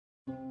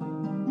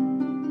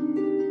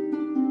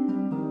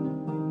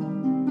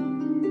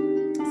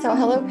So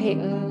hello,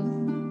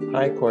 Payton.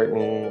 Hi,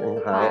 Courtney,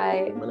 and hi, Hi.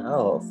 everyone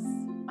else.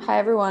 Hi,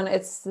 everyone.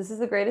 This is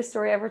the greatest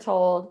story ever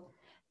told.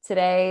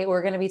 Today,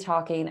 we're going to be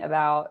talking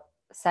about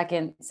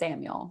Second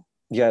Samuel.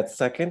 Yeah, it's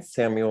Second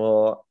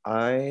Samuel.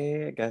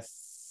 I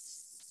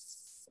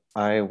guess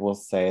I will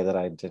say that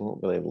I didn't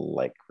really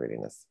like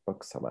reading this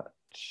book so much.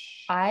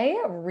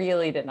 I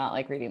really did not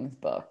like reading this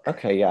book.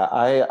 Okay, yeah,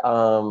 I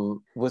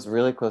was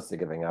really close to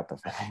giving up. If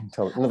I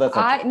no, that's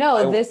not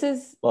true. This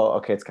is Well,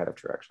 okay, it's kind of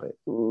true actually.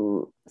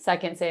 Ooh,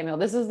 Second Samuel.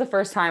 This is the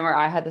first time where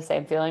I had the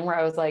same feeling where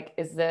I was like,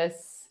 is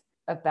this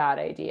a bad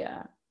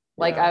idea?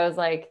 Like, yeah, I was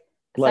like,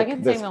 like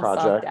Second this Samuel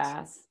sucked project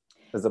ass.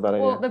 is a bad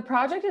Well, idea. the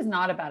project is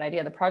not a bad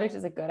idea. The project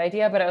is a good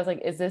idea, but I was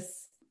like,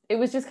 it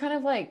was just kind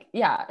of like,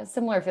 yeah, a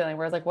similar feeling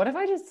where I was like, what if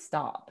I just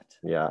stopped?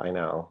 Yeah, I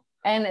know.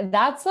 And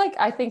that's like,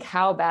 I think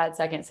how bad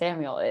Second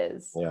Samuel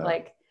is. Yeah.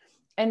 Like,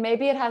 and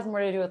maybe it has more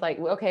to do with like,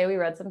 okay, we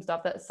read some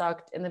stuff that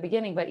sucked in the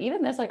beginning, but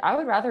even this, like, I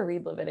would rather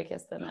read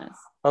Leviticus than this.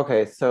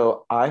 Okay,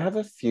 so I have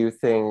a few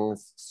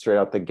things straight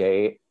out the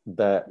gate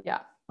that Yeah.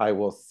 I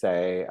will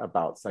say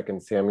about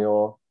Second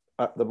Samuel.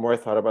 The more I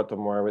thought about, the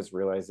more I was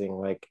realizing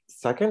like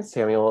Second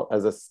Samuel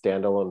as a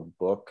standalone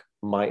book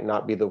might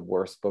not be the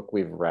worst book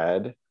we've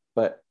read,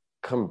 but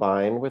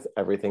combined with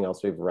everything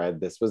else we've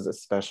read, this was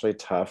especially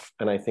tough.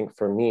 And I think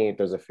for me,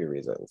 there's a few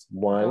reasons.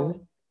 One,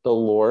 Oh, the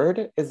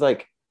Lord is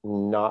like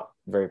not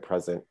very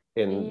present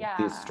in these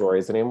yeah.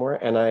 stories anymore.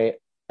 And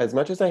as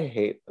much as I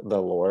hate the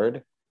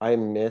Lord, I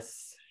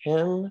miss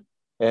him.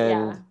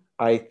 And Yeah.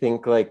 I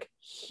think like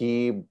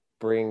he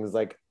brings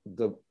like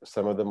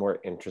some of the more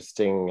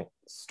interesting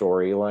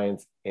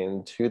storylines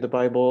into the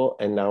Bible.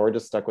 And now we're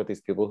just stuck with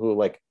these people who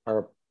like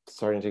are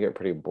starting to get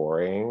pretty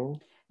boring.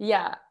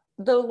 Yeah.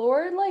 The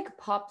Lord like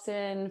pops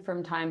in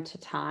from time to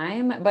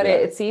time, but Yeah.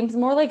 it seems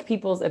more like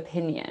people's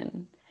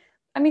opinion.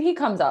 I mean, he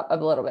comes up a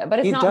little bit, but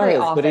it's He not very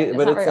does, often. It's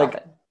but not it's very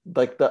often.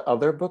 like the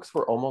other books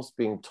were almost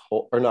being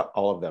told, or not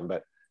all of them,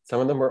 but some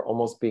of them were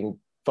almost being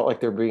felt like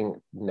they're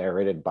being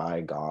narrated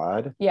by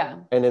God. Yeah.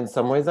 And in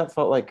some ways that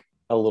felt like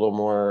a little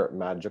more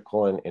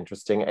magical and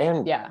interesting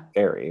and Yeah.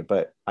 scary,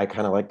 but I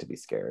kind of like to be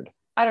scared.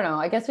 I don't know.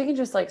 I guess we can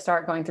just like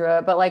start going through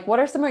it. But like, what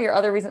are some of your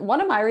other reasons?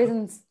 One of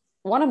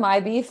my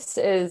beefs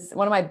is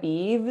one of my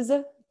beeves,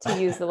 to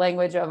use the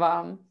language of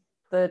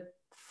the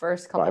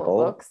first couple of Bible.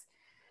 books.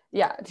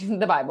 Yeah,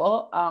 the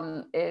Bible,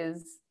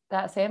 is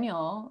that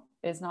Samuel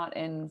is not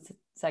in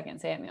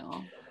Second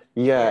Samuel,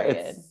 Yeah, period.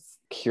 it's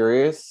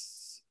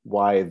curious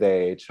why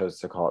they chose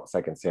to call it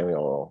Second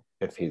Samuel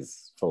if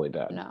he's fully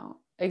dead. No,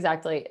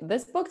 exactly.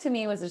 This book to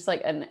me was just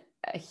like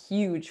a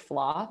huge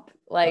flop.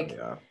 Oh Like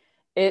yeah.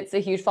 it's a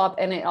huge flop.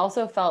 And it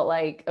also felt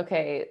like,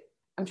 okay,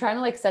 I'm trying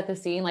to like set the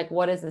scene. Like,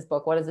 what is this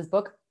book? What is this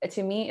book?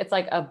 To me, it's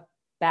like a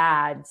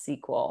bad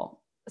sequel.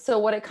 So,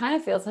 what it kind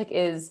of feels like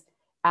is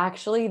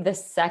actually the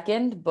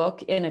second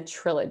book in a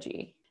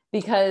trilogy.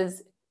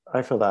 Because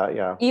I feel that,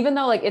 yeah. even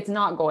though like it's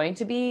not going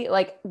to be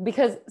like,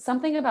 because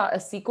something about a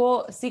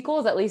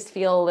sequels at least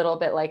feel a little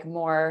bit like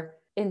more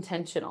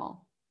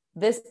intentional.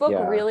 This book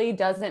Yeah. really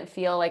doesn't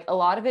feel like, a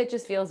lot of it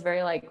just feels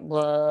very like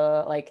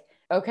blah, like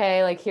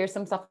okay, like here's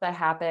some stuff that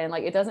happened.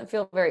 Like it doesn't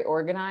feel very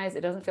organized.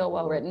 It doesn't feel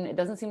well Mhm. written. It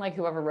doesn't seem like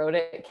whoever wrote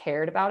it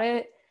cared about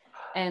it.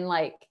 And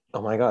like,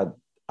 Oh my God.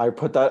 I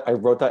wrote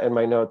that in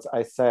my notes.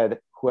 I said,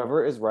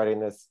 whoever is writing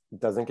this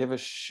doesn't give a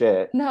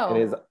shit no,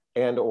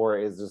 and or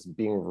is just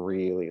being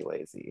really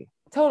lazy.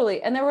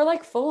 totally. And there were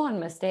like full on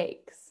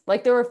mistakes.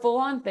 Like there were full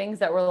on things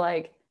that were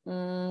like,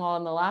 well,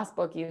 in the last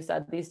book, you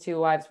said these two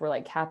wives were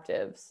like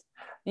captives,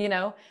 you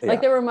know? Like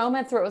Yeah. there were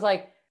moments where it was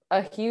like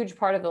a huge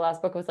part of the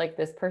last book was like,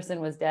 this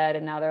person was dead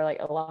and now they're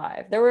like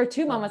alive. There were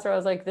two Oh. moments where I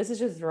was like, this is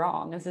just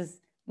wrong. This is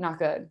not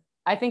good.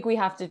 I think we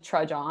have to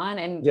trudge on.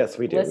 And Yes,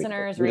 we do.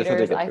 listeners, We just have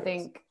to readers, get through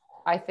this.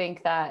 I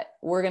think that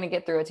we're going to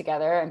get through it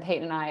together. And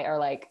Peyton and I are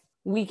like,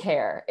 we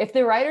care. If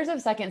the writers of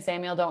Second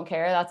Samuel don't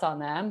care, that's on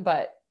them,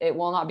 but it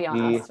will not be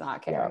on us to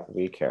not Yeah, care.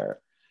 we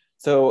care.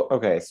 So,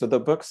 okay, so the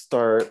book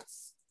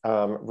starts,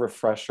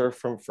 refresher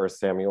from First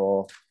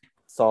Samuel.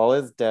 Saul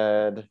is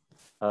dead.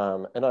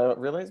 And I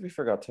realized we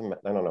forgot to,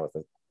 I don't know if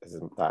this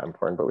isn't that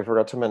important, but we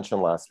forgot to mention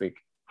last week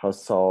how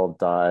Saul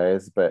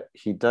dies, but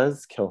he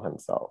does kill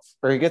himself,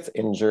 or he gets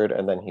injured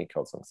and then he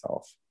kills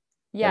himself.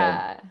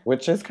 Yeah.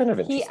 Which is kind of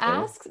He interesting.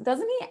 asks,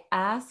 doesn't he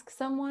ask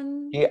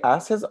someone? He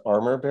asks his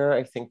armor bearer,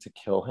 I think, to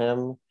kill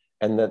him,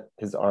 and that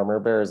his armor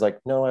bearer is like,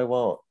 "No, I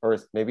won't," or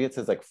maybe it's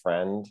his like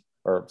friend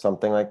or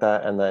something like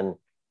that, and then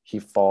he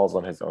falls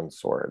on his own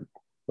sword,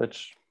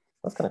 which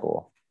that's kind of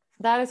cool.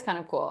 That is kind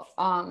of cool.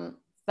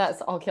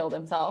 That's all killed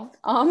himself.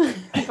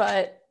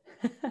 But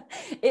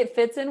it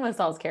fits in with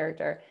Saul's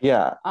character.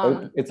 Yeah,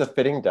 Um, it's a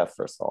fitting death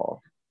for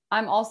Saul.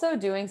 I'm also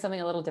doing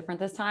something a little different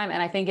this time,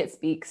 and I think it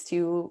speaks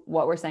to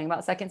what we're saying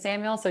about Second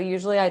Samuel. So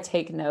usually I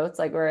take notes,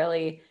 like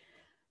really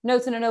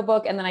notes in a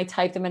notebook, and then I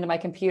type them into my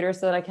computer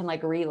so that I can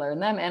like relearn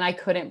them. And I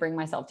couldn't bring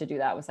myself to do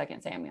that with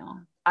Second Samuel.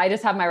 I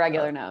just have my Uh,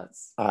 regular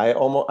notes.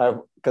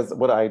 because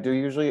what I do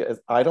usually is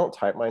I don't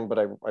type mine, but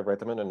I write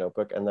them in a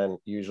notebook, and then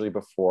usually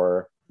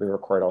before we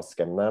record, I'll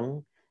skim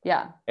them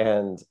Yeah.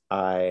 and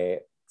I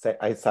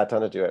I sat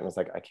down to do it and was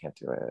like, I can't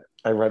do it.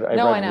 I No,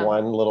 I read know.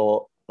 one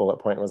little bullet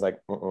point and was like,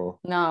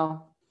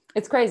 No,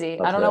 it's crazy.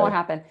 not I don't know what today.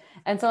 happened.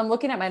 And so I'm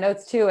looking at my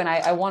notes too, and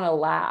I want to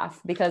laugh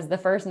because the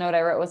first note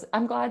I wrote was,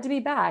 I'm glad to be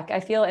back. I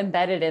feel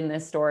embedded in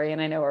this story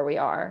and I know where we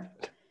are.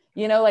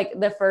 You know, like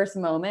the first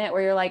moment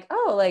where you're like,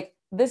 oh, like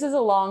this is a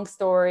long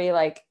story.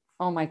 Like,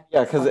 oh my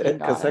Yeah, fucking because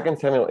God. Second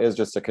Samuel is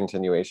just a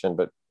continuation,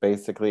 but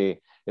basically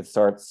it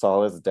starts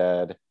Saul is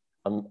dead.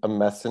 A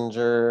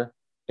messenger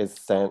is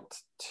sent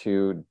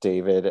to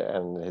David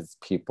and his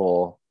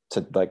people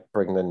to like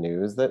bring the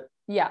news that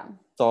Yeah.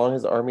 Saul and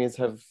his armies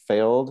have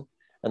failed.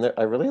 And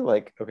I really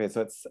like, okay,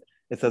 so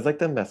it says like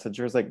the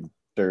messenger's like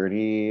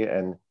dirty,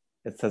 and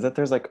it says that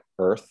there's like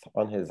earth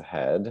on his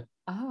head,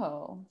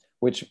 Oh,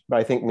 which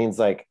I think means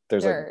like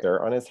there's like dirt.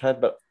 dirt on his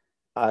head, but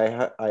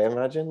I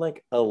imagine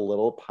like a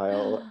little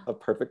pile, a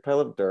perfect pile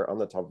of dirt on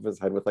the top of his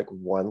head with like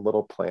one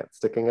little plant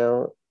sticking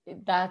out,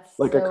 That's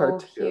like a so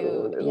cartoon.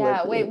 cute. And like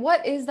Yeah. Wait,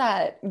 what is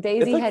that? it's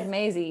Daisy like Head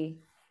Maisie.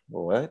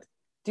 what?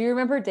 Do you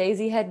remember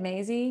Daisy Head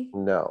Maisie?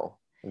 No,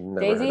 never heard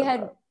Daisy of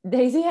had that.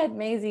 Daisy Head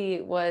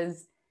Maisie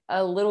was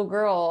a little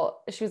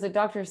girl. She was a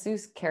Dr.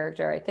 Seuss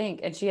character, I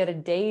think, and she had a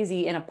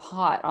daisy in a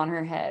pot on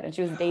her head, and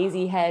she was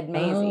Daisy Head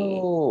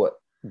Maisie. Oh,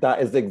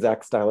 that is the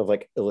exact style of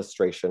like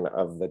illustration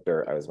of the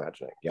dirt I was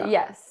imagining. Yeah.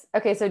 Yes.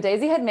 Okay, so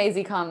Daisy Head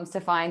Maisie comes to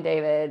find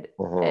David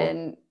Mhm.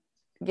 and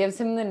gives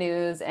him the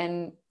news,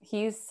 and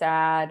he's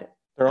sad.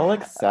 They're all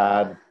like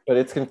sad, but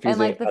it's And confusing.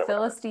 like the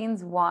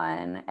Philistines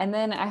won. And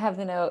then I have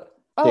the note,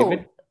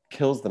 David oh,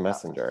 kills the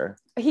messenger.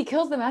 he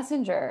kills the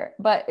messenger,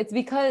 but it's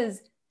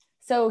because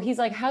so he's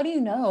like, how do you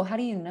know? How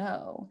do you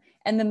know?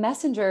 And the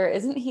messenger,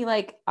 isn't he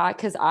like,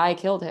 because I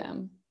killed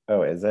him?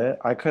 Oh, is it?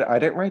 I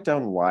didn't write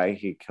down why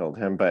he killed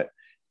him, but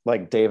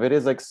like David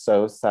is like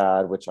so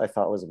sad, which I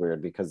thought was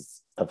weird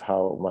because of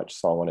how much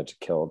Saul wanted to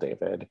kill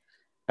David.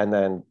 And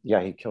then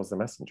yeah, he kills the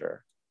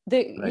messenger.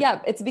 Like,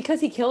 Yeah, it's because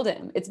he killed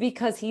him. It's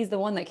because he's the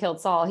one that killed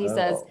Saul. He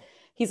says, oh.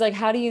 he's like,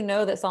 how do you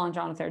know that Saul and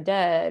Jonathan are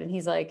dead? And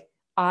he's like,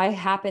 I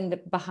happened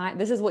behind.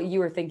 This is what you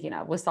were thinking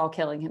of, was Saul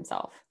killing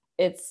himself.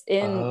 It's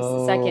in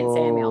Second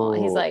Samuel.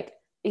 Oh.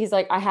 He's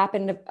like, I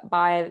happened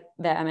by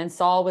them, and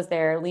Saul was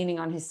there leaning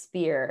on his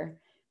spear,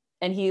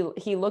 and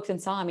he looked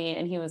and saw me,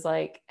 and he was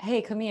like,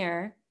 hey, come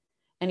here.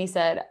 And he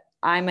said,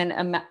 I'm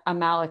an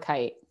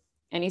Amalekite.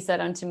 And he said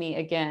unto me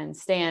again,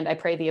 stand, I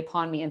pray thee,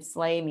 upon me, and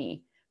slay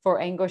me, for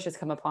anguish has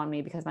come upon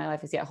me, because my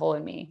life is yet whole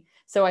in me.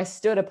 So I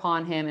stood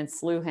upon him and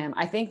slew him.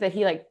 I think that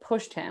he like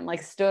pushed him,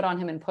 like stood on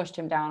him and pushed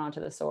him down onto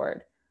the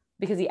sword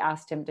because he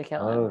asked him to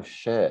kill him. Oh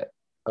shit.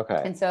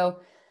 Okay. And so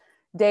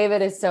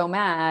David is so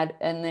mad,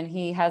 and then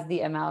he has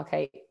the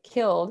Amalekite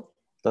killed.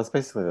 That's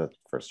basically the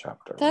first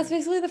chapter, That's right?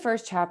 basically the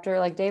first chapter.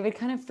 Like David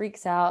kind of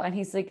freaks out, and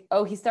he's like,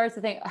 oh, he starts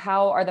to think,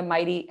 how are the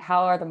mighty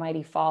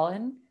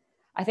fallen?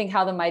 I think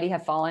how the mighty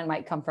have fallen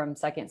might come from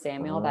Second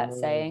Samuel, that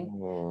saying.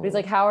 But he's Oh.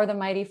 like, how are the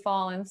mighty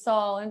fallen?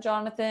 Saul and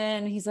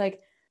Jonathan. He's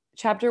like,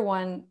 chapter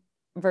 1,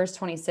 verse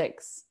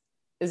 26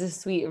 is a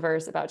sweet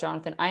verse about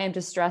Jonathan. I am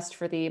distressed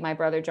for thee, my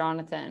brother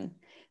Jonathan.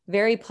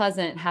 Very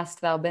pleasant hast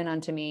thou been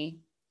unto me.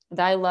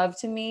 Thy love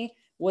to me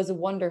was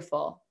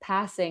wonderful,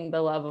 passing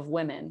the love of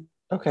women.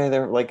 Okay,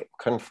 they're like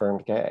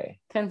confirmed gay.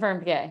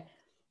 Confirmed gay.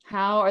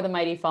 How are the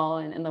mighty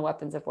fallen and the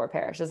weapons of war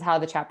perish? Is how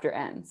the chapter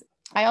ends.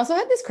 I also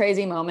had this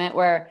crazy moment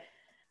where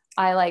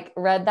I like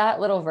read that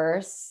little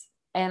verse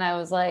and I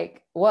was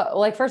like, what?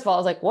 Like, first of all, I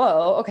was like,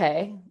 whoa,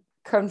 okay,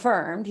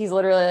 confirmed. He's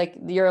literally like,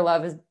 your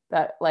love is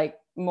that like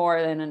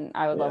more than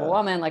I would love a Yeah.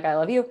 woman. Like, I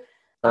love you.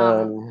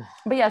 Um,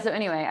 But yeah, so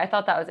anyway, I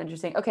thought that was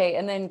interesting. Okay.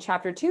 And then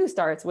chapter 2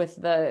 starts with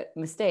the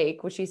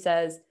mistake, which he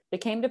says, it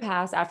came to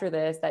pass after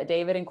this that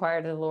David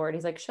inquired of the Lord.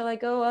 He's like, shall I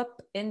go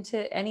up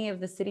into any of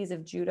the cities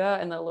of Judah?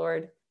 And the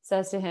Lord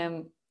says to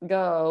him,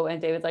 go.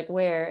 And David's like,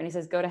 where? And he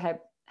says, go to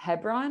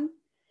Hebron.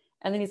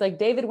 And then he's like,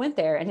 David went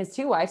there and his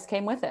 2 wives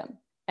came with him.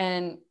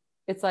 And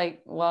it's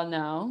like, well,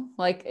 no,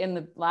 like in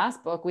the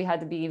last book, we had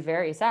to be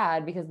very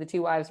sad because the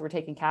 2 wives were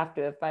taken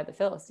captive by the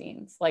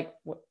Philistines. Like,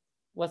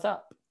 what's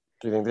up?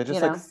 do you think they You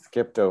just like know?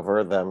 skipped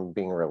over them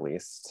being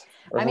released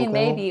or I mean, something?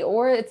 maybe,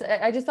 or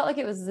I just felt like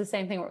it was the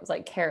same thing where it was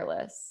like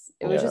careless.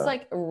 It was just Yeah.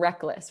 like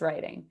reckless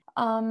writing.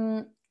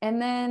 And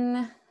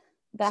then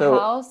the So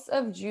house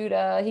of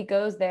Judah, he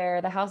goes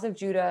there. The house of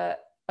Judah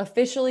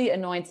officially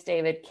anoints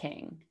David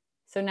king.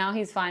 So now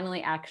he's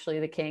finally actually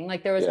the king.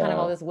 Like there was kind of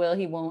all yeah. this will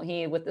he, won't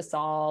he with the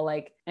Saul,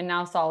 like, and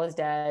now Saul is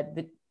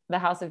dead. The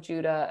house of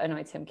Judah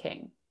anoints him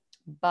king.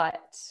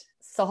 But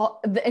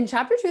Saul, in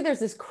chapter 2,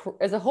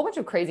 there's a whole bunch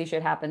of crazy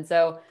shit happens.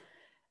 So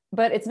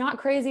but it's not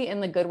crazy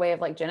in the good way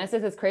of like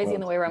Genesis. It's crazy in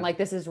the way where I'm like,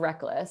 this is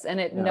reckless, and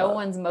no Yeah.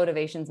 one's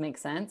motivations make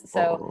sense. So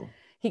Mm.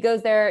 he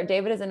goes there,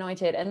 David is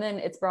anointed, and then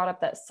it's brought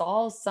up that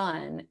Saul's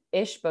son,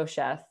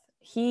 Ishbosheth,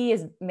 he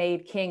is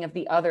made king of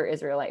the other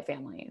Israelite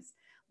families.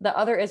 The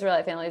other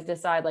Israelite families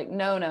decide, like,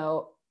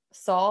 no,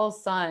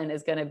 Saul's son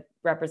is going to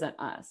represent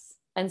us.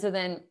 And so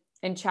then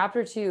in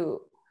chapter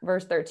 2,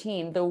 verse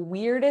 13, the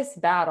weirdest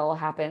battle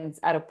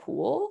happens at a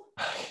pool.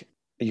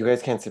 You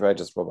guys can't see, but I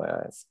just rolled my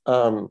eyes.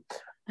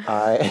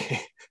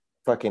 I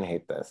fucking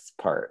hate this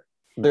part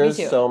There's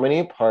too. so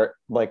many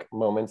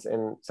moments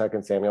in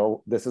Second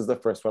Samuel. This is the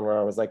first one where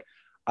I was like,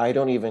 I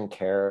don't even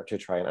care to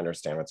try and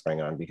understand what's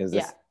going on because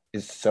Yeah.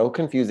 this is so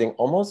confusing.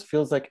 Almost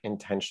feels like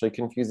intentionally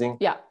confusing.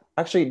 Yeah.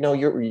 Actually, no,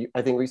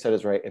 I think what you said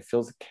is right. It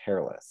feels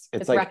careless.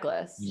 It's like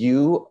reckless.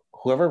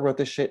 whoever wrote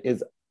this shit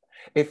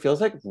it feels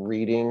like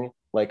reading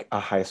like a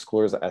high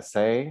schooler's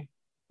essay,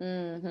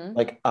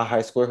 like a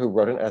high schooler who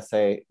wrote an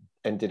essay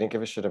and didn't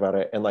give a shit about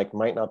it and like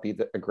might not be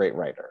a great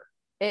writer.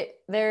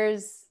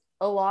 There's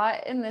a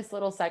lot in this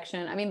little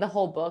section. I mean, the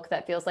whole book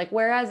that feels like,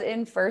 whereas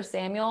in First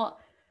Samuel,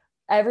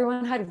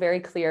 everyone had very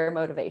clear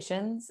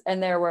motivations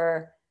and there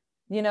were,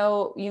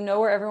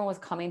 where everyone was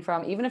coming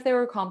from. Even if they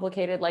were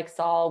complicated, like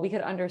Saul, we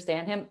could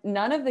understand him.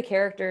 None of the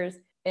characters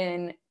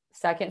in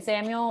Second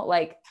Samuel,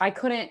 like I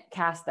couldn't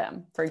cast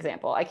them, for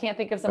example. I can't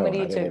think of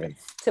somebody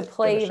to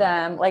play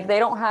them. Like they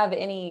don't have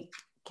any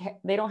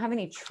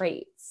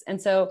traits.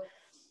 And so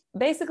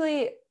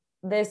basically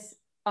this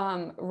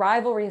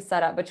rivalry is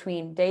set up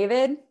between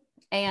David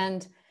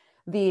and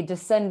the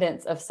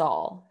descendants of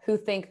Saul, who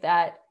think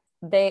that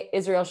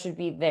Israel should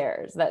be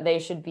theirs, that they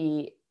should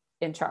be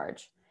in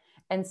charge.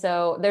 And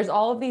so there's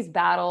all of these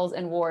battles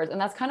and wars,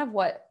 and that's kind of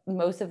what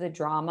most of the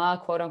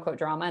drama, quote unquote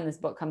drama, in this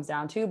book comes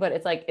down to. But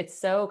it's like, it's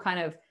so kind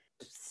of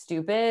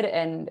stupid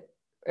and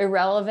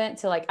irrelevant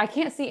to like, I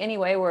can't see any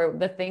way where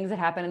the things that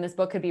happen in this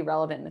book could be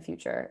relevant in the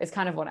future, is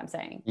kind of what I'm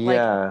saying.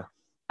 Yeah. Like,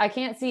 I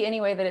can't see any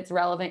way that it's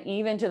relevant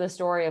even to the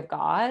story of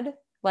God.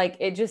 Like,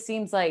 it just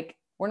seems like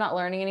we're not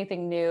learning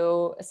anything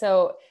new.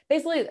 So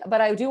basically,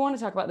 but I do want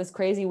to talk about this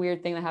crazy,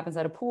 weird thing that happens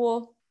at a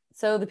pool.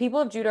 So the people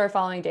of Judah are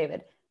following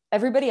David.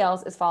 Everybody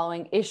else is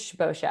following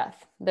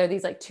Ishbosheth. They're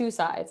these like two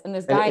sides. And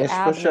this guy,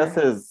 Ishbosheth,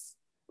 Abner, is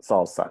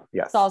Saul's son.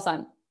 Yes. Saul's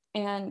son.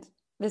 And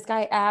this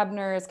guy,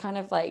 Abner, is kind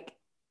of like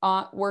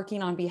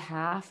working on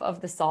behalf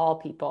of the Saul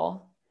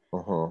people.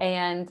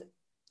 And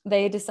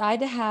they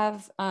decide to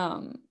have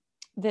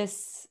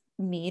this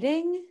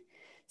meeting.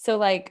 So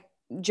like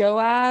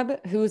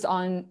Joab, who's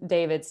on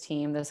David's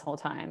team this whole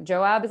time.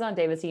 Joab is on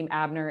David's team.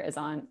 Abner is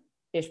on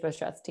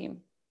Ishbosheth's team.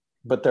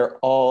 But they're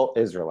all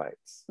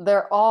Israelites.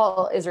 They're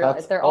all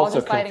Israelites. They're all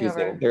just fighting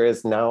over. There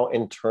is now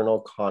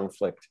internal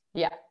conflict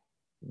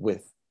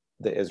with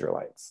the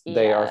Israelites. Yes.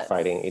 They are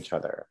fighting each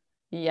other.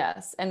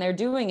 Yes. And they're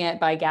doing it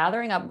by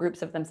gathering up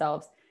groups of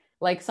themselves.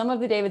 Like some of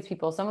the David's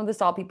people, some of the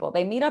Saul people,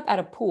 they meet up at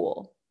a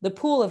pool, the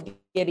pool of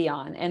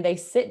Gibeon, and they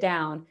sit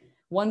down,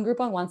 one group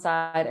on one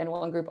side and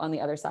one group on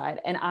the other side.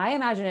 And I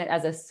imagine it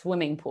as a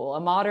swimming pool, a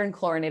modern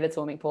chlorinated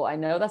swimming pool. I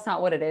know that's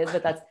not what it is,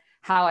 but that's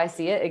how I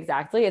see it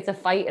exactly. It's a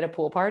fight at a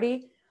pool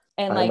party.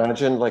 And I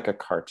imagine like a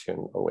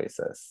cartoon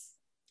oasis.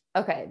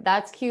 Okay,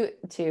 that's cute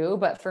too,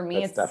 but for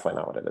me, it's definitely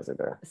not what it is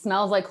either. It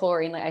smells like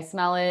chlorine. Like I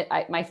smell it.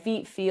 My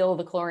feet feel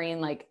the chlorine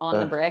like on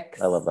the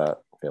bricks. I love that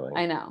feeling.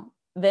 I know.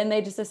 Then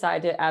they just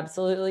decide to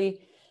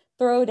absolutely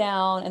throw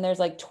down, and there's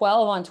like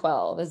 12 on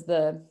 12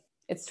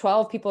 it's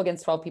 12 people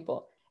against 12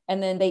 people.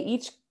 And then they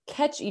each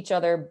catch each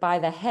other by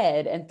the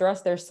head and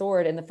thrust their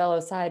sword in the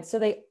fellow's side. So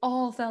they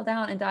all fell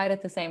down and died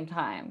at the same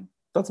time.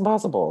 That's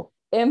impossible.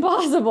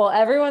 Impossible.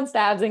 Everyone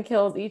stabs and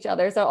kills each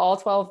other. So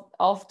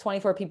all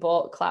 24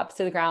 people collapse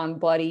to the ground,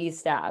 bloody,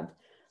 stabbed.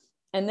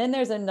 And then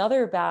there's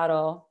another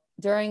battle.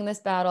 During this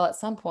battle, at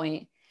some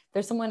point,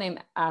 there's someone named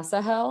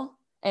Asahel,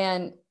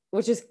 and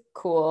which is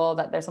cool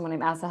that there's someone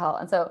named Asahel.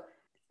 And so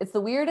it's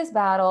the weirdest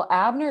battle.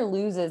 Abner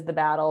loses the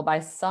battle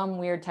by some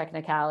weird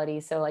technicality.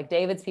 So like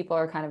David's people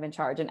are kind of in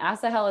charge. And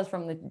Asahel is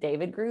from the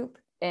David group.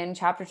 In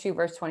chapter 2,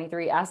 verse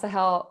 23,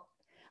 Asahel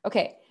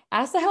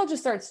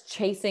just starts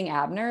chasing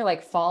Abner,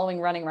 like following,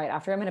 running right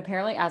after him. And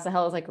apparently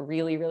Asahel is like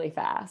really, really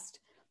fast.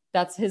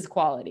 That's his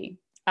quality.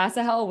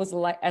 Asahel was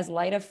as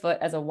light of foot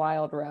as a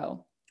wild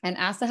roe. And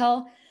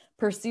Asahel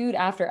pursued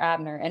after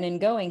Abner. And in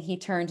going, he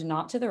turned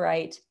not to the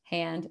right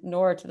hand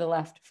nor to the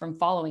left from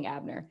following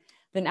Abner.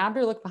 Then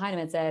Abner looked behind him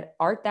and said,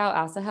 "Art thou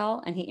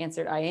Asahel?" And he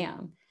answered, "I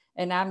am."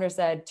 And Abner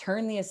said,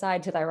 "Turn thee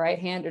aside to thy right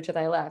hand or to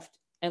thy left,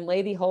 and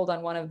lay thee hold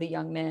on one of the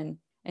young men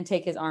and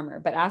take his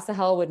armor." But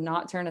Asahel would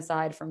not turn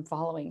aside from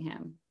following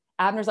him.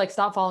 Abner's like,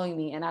 "Stop following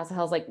me." And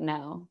Asahel's like,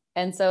 "No."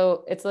 And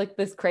so it's like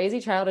this crazy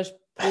childish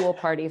pool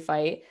party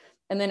fight.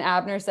 And then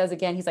Abner says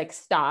again, he's like,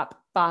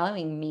 "Stop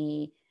following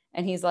me."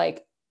 And he's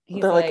like,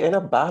 they're like in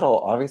a battle.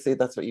 Obviously,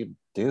 that's what you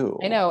do.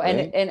 I know.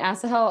 Right? And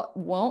Asahel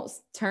won't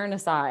turn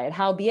aside.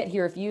 Howbeit he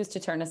refused to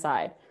turn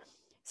aside.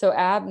 So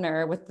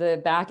Abner, with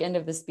the back end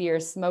of the spear,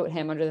 smote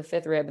him under the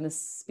fifth rib, and the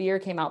spear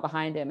came out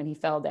behind him, and he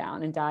fell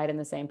down and died in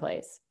the same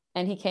place.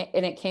 And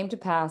it came to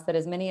pass that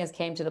as many as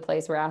came to the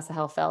place where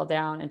Asahel fell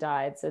down and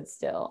died stood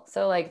still.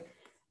 So like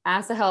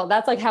Asahel,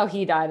 that's like how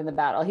he died in the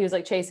battle. He was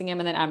like chasing him,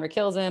 and then Abner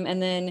kills him. And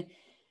then,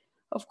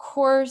 of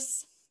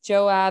course,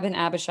 Joab and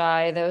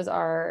Abishai, those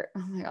are,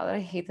 oh my God,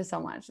 I hate this so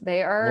much.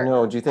 They are.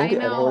 No, do you think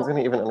anyone's going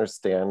to even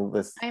understand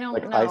this? I don't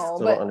know. I still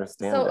don't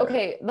understand it.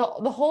 Okay,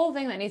 the whole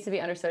thing that needs to be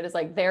understood is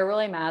like they're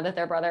really mad that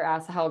their brother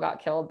Asahel got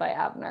killed by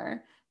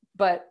Abner,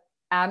 but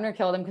Abner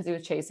killed him because he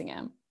was chasing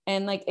him.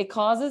 And like it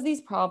causes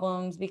these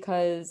problems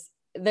because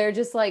they're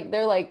just like,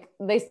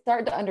 they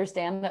start to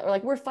understand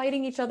that we're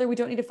fighting each other. We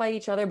don't need to fight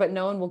each other, but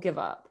no one will give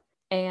up.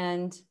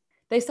 And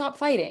they stop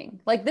fighting.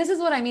 Like, this is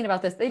what I mean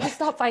about this. They just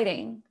stop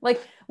fighting.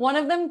 Like, one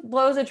of them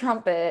blows a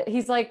trumpet.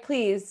 He's like,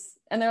 please.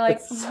 And they're like,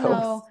 It's so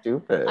no,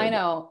 stupid. I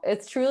know.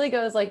 It truly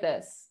goes like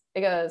this.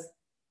 It goes,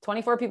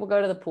 24 people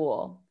go to the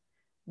pool.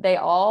 They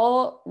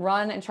all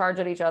run and charge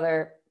at each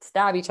other,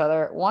 stab each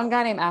other. One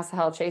guy named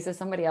Asahel chases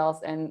somebody else,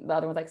 and the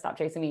other one's like, stop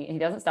chasing me. And he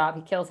doesn't stop.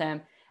 He kills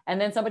him. And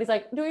then somebody's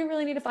like, do we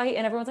really need to fight?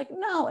 And everyone's like,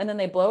 no. And then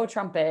they blow a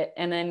trumpet,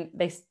 and then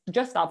they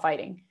just stop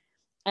fighting.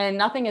 And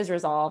nothing is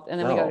resolved. And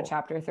then we go to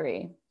chapter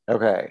 3.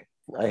 Okay.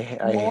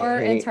 More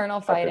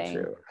internal fighting.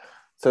 2.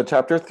 So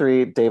chapter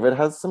 3, David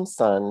has some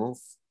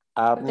sons.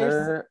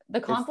 Abner,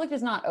 the conflict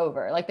is not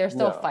over. Like, they're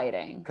still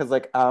fighting. Because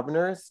like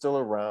Abner is still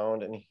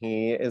around, and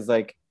he is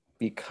like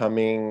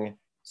becoming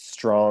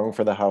strong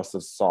for the house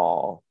of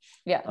Saul.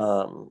 Yes.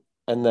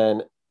 And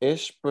then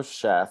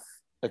Ishbosheth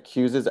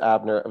accuses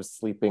Abner of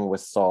sleeping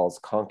with Saul's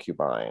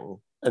concubine.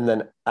 And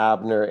then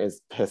Abner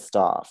is pissed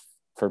off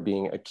for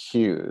being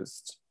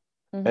accused.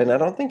 Mm-hmm. And I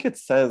don't think it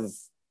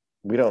says,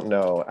 we don't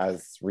know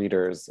as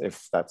readers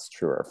if that's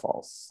true or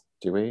false.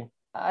 Do we?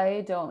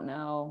 I don't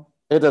know.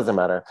 It doesn't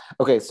matter.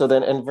 Okay, so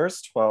then in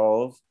verse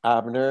 12,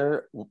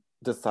 Abner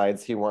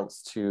decides he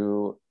wants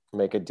to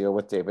make a deal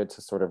with David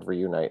to sort of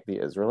reunite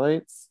the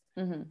Israelites.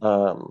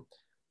 Mm-hmm.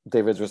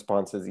 David's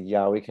response is,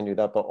 yeah, we can do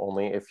that, but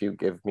only if you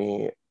give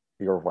me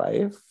your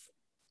wife.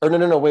 Or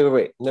no,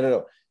 wait.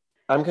 No.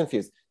 I'm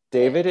confused.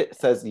 David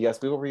says, yes,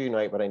 we will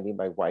reunite, but I need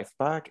my wife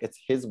back. It's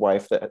his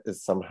wife that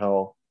is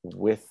somehow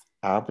with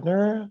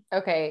Abner.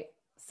 Okay,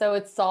 so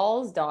it's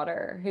Saul's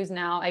daughter, who's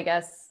now, I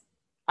guess,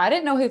 I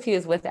didn't know if he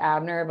was with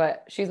Abner,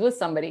 but she's with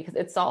somebody, because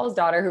it's Saul's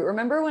daughter, who,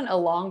 remember when a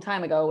long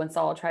time ago when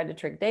Saul tried to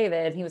trick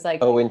David, he was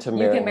like, you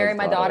can marry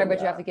my daughter, but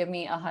you have to give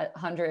me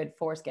 100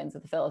 foreskins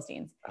of the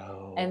Philistines.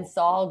 Oh. And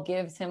Saul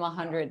gives him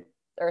 100,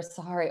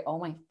 oh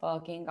my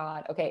fucking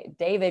God. Okay,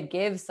 David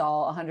gives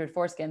Saul 100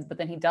 foreskins, but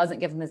then he doesn't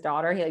give him his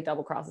daughter. He like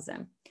double crosses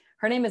him.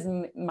 Her name is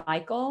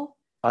Michael.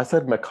 I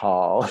said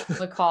McCall.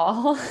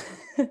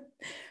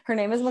 Her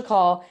name is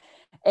McCall.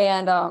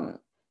 And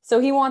so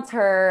he wants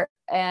her.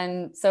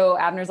 And so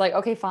Abner's like,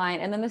 okay,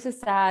 fine. And then this is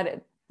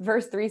sad.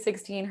 Verse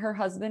 3:16, her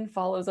husband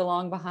follows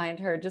along behind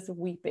her, just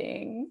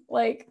weeping.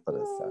 Like, that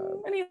is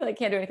sad. And he like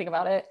can't do anything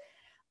about it.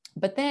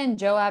 But then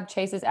Joab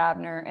chases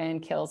Abner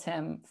and kills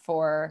him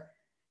for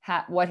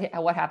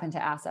what happened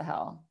to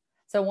Asahel.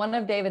 So one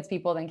of David's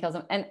people then kills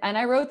him. And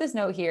I wrote this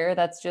note here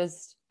that's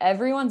just,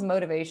 everyone's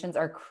motivations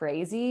are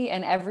crazy,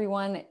 and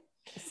everyone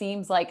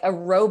seems like a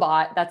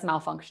robot that's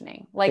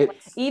malfunctioning. Like,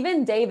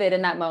 even David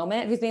in that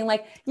moment, who's being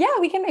like, yeah,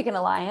 we can make an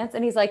alliance.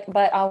 And he's like,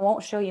 but I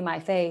won't show you my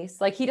face.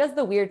 Like, he does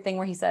the weird thing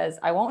where he says,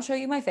 I won't show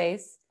you my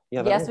face.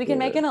 Yeah, yes, we can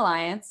make an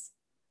alliance.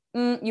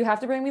 You have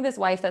to bring me this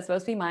wife that's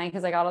supposed to be mine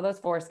because I got all those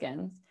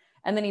foreskins.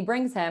 And then he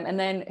brings him, and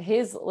then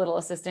his little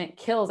assistant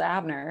kills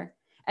Abner.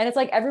 And it's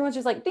like, everyone's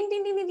just like, ding,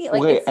 ding, ding, ding, ding.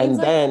 Like, okay, and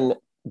then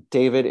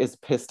David is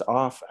pissed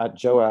off at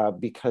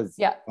Joab because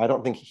I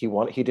don't think he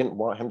didn't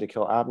want him to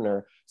kill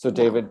Abner. So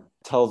David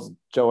tells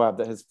Joab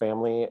that his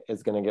family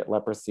is going to get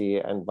leprosy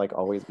and like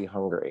always be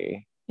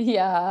hungry.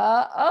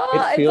 Yeah.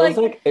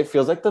 It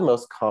feels like the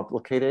most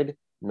complicated,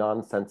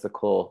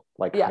 nonsensical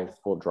high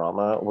school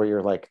drama where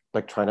you're like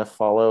trying to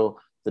follow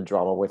the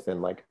drama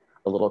within like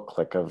a little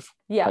clique of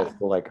high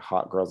school like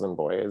hot girls and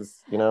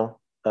boys, you know?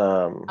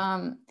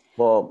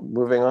 Well,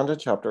 moving on to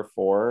chapter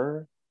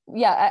 4.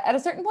 Yeah, at a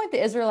certain point,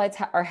 the Israelites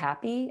are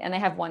happy and they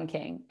have one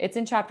king. It's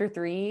in chapter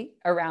 3,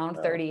 around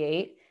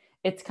 38.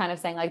 It's kind of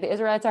saying like the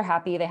Israelites are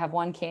happy. They have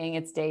one king.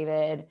 It's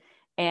David.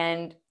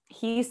 And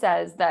he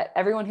says that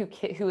everyone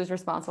who is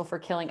responsible for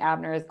killing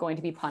Abner is going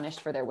to be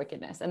punished for their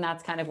wickedness. And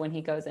that's kind of when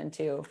he goes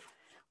into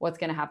what's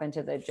going to happen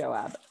to the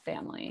Joab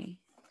family.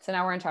 So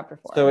now we're in chapter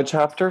 4. So in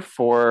chapter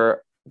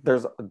 4,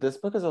 this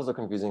book is also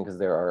confusing because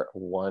there are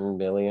 1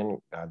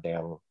 million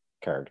goddamn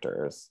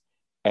characters.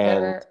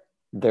 And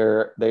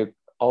they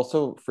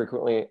also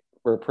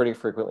pretty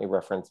frequently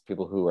reference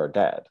people who are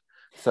dead.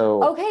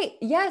 So okay,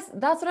 yes,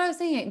 that's what I was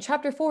saying. In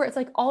chapter 4, it's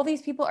like all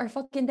these people are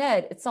fucking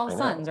dead. It's Saul's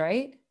sons,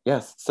 right?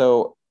 Yes.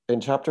 So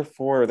in chapter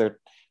 4,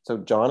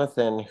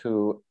 Jonathan,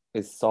 who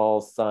is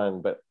Saul's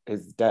son but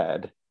is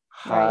dead,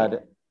 had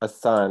a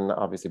son,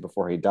 obviously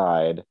before he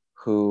died,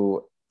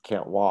 who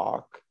can't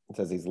walk. It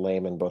says he's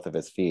lame in both of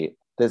his feet.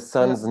 This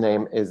son's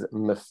name is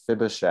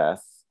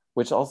Mephibosheth.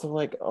 Which also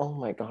like, oh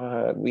my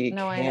God, we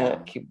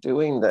can't keep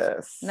doing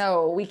this.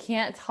 No, we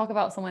can't talk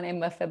about someone named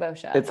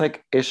Mephibosheth. It's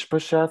like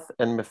Ishbosheth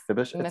and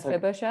Mephibosheth.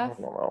 Mephibosheth? Like,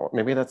 I don't know.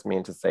 Maybe that's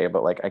mean to say,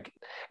 but like, I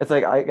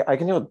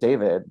can deal with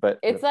David, but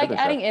it's like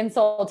adding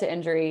insult to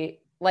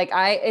injury. Like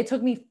it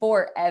took me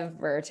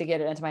forever to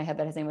get it into my head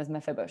that his name was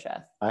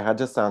Mephibosheth. I had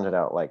to sound it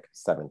out like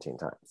 17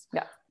 times.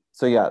 Yeah.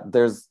 So yeah,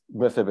 there's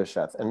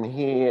Mephibosheth, and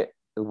he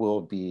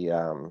will be,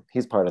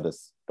 he's part of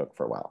this book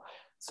for a while.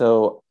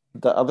 So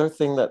the other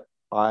thing that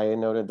I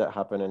noted that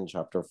happened in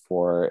chapter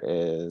 4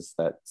 is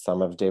that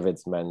some of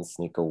David's men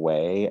sneak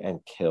away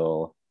and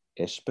kill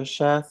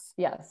Ishbosheth.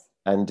 Yes.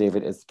 and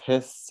David is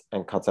pissed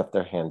and cuts off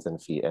their hands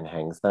and feet and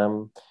hangs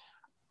them.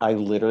 I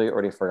literally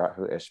already forgot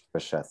who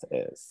Ishbosheth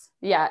is.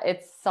 Yeah,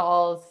 it's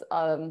Saul's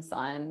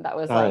son that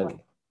was like, Son.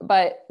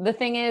 but the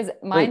thing is,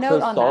 my Wait, so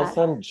note on Saul's that,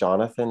 son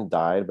Jonathan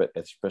died, but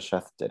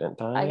Ishbosheth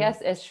didn't I die?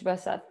 guess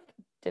Ishbosheth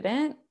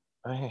didn't.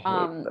 I hate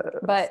this.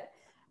 But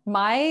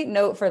my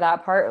note for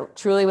that part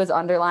truly was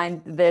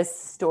underlined, this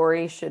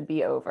story should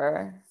be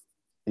over.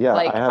 Yeah,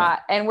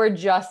 Like, and we're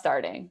just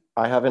starting.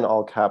 I have in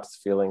all caps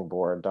feeling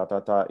bored, dot,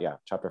 dot, dot. Yeah,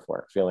 chapter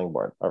 4, feeling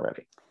bored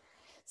already.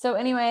 So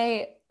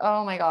anyway,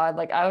 oh my God,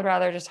 like I would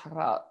rather just talk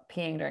about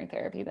peeing during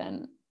therapy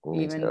than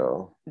Me even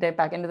too. dip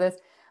back into this.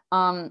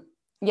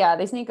 Yeah,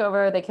 they sneak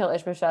over, they kill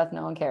Ishbosheth,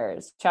 no one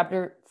cares.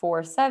 Chapter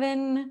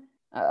 4:7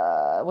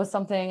 was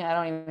something I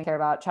don't even care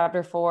about.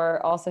 Chapter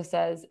 4 also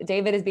says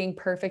David is being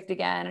perfect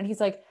again. And he's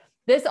like,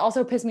 this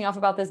also pissed me off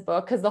about this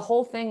book because the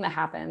whole thing that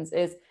happens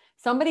is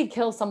somebody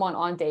kills someone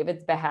on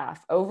David's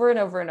behalf over and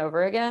over and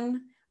over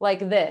again.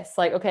 Like this,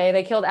 like, okay,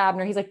 they killed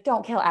Abner. He's like,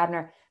 don't kill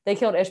Abner. They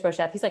killed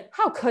Ishbosheth. He's like,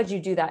 how could you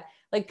do that?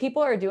 Like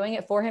people are doing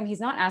it for him. He's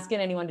not asking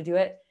anyone to do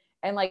it.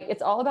 And like,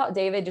 it's all about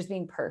David just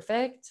being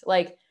perfect.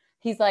 Like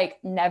he's like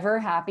never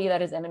happy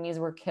that his enemies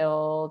were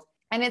killed.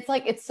 And it's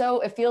like, it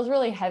feels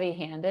really heavy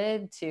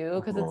handed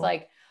too. Cause it's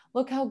like,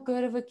 look how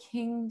good of a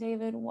king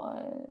David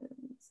was.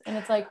 And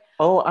it's like,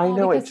 oh, I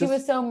know, because he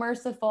was so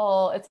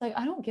merciful. It's like,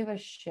 I don't give a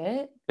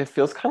shit. It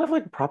feels kind of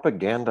like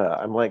propaganda.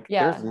 I'm like,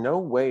 there's no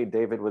way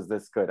David was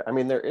this good. I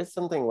mean, there is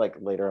something like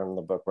later on in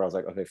the book where I was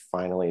like, okay,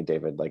 finally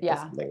David like does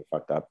something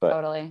fucked up. But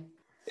totally.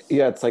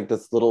 Yeah, it's like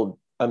this little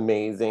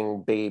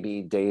amazing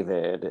baby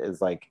David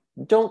is like,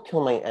 don't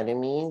kill my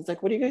enemies.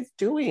 Like, what are you guys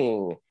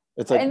doing?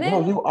 It's like,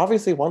 no, you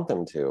obviously want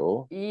them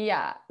to.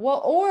 Yeah.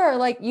 Well, or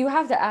like you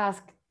have to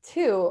ask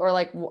too, or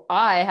like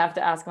I have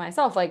to ask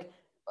myself, like,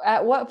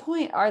 at what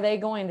point are they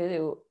going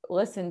to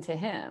listen to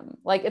him?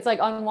 Like, it's like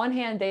on one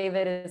hand,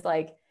 David is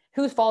like,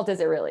 whose fault is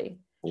it really?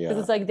 Because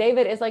it's like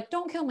David is like,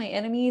 don't kill my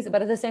enemies,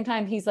 but at the same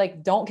time, he's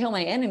like, don't kill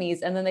my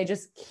enemies, and then they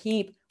just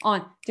keep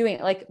on doing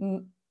it, like,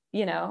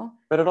 you know.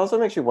 But it also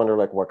makes you wonder,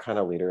 like, what kind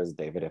of leader is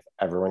David if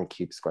everyone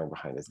keeps going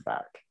behind his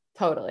back?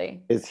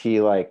 Totally. Is he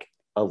like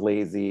a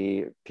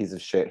lazy piece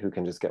of shit who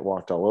can just get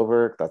walked all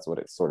over? That's what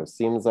it sort of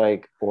seems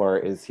like. Or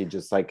is he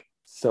just like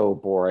so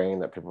boring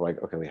that people are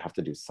like, okay, we have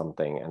to do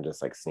something and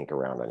just like sneak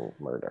around and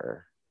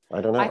murder? I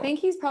don't know. I think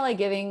he's probably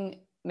giving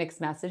mixed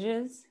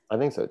messages. I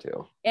think so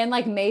too. And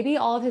like maybe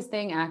all of his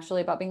thing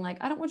actually about being like,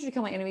 I don't want you to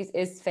kill my enemies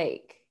is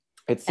fake.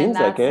 It seems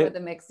like it.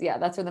 Where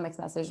that's where the mixed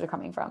messages are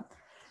coming from.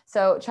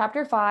 So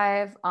chapter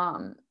 5,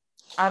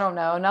 I don't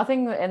know.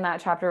 Nothing in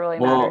that chapter really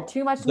mattered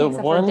too much to me,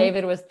 except for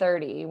David was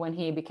 30 when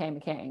he became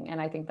king.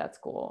 And I think that's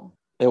cool.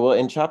 Well,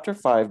 in chapter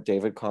 5,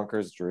 David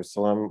conquers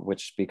Jerusalem,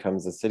 which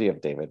becomes the city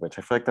of David, which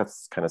I feel like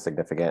that's kind of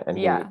significant. And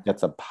he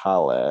gets a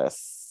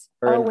palace.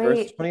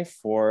 Verse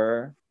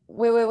 24.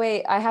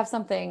 Wait. I have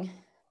something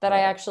that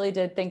I actually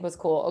did think was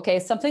cool. Okay,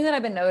 something that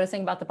I've been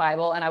noticing about the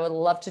Bible, and I would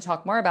love to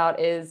talk more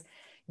about, is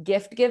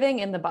gift giving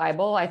in the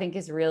Bible. I think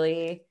is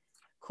really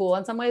cool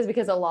in some ways,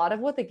 because a lot of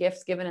what the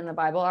gifts given in the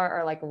Bible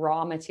are like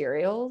raw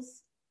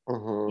materials.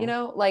 You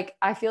know, like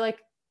I feel like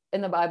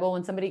in the Bible,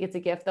 when somebody gets a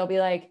gift, they'll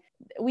be like,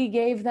 we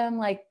gave them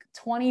like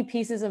 20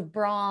 pieces of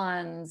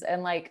bronze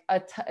and like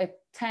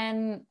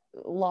 10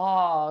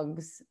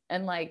 logs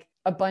and like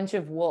a bunch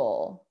of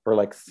wool, or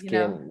like skins. You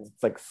know?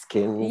 It's like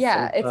skins.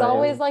 Yeah, sometimes. It's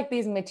always like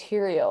these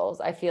materials,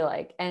 I feel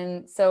like.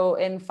 And so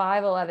in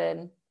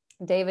 5:11,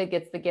 David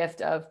gets the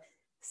gift of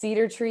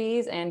cedar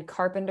trees and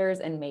carpenters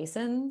and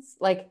masons.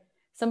 Like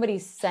somebody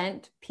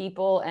sent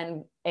people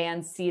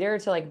and cedar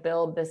to like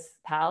build this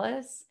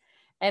palace.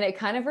 And it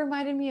kind of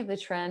reminded me of the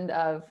trend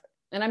of,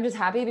 and I'm just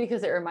happy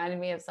because it reminded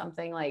me of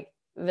something like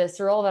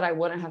visceral that I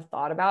wouldn't have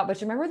thought about.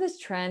 But you remember this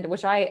trend,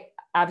 which I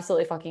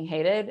absolutely fucking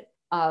hated,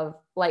 of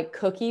like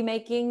cookie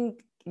making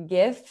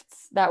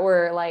gifts that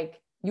were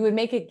like, you would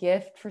make a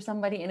gift for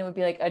somebody and it would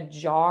be like a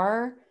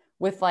jar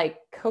with like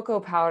cocoa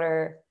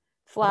powder,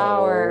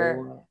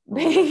 flour,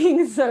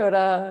 baking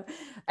soda,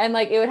 and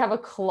like it would have a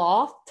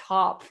cloth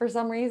top for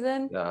some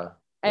reason.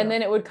 And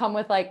then it would come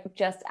with like,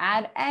 just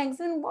add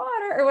eggs and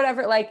water or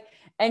whatever, like,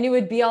 and it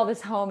would be all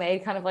this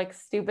homemade kind of like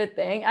stupid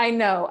thing. I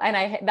know.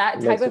 And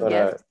that type of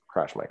gift,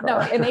 crash my car. No,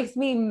 it makes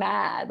me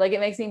mad. Like it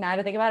makes me mad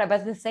to think about it.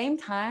 But at the same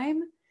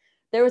time,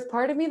 there was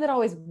part of me that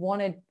always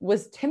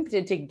was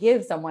tempted to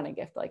give someone a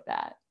gift like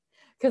that.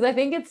 Cause I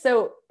think it's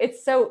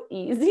so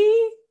easy.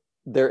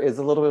 There is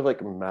a little bit of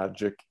like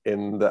magic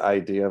in the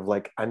idea of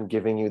like, I'm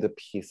giving you the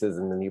pieces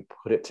and then you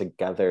put it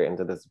together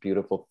into this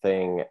beautiful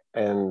thing.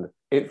 And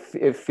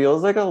it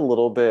feels like a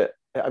little bit,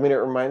 I mean, it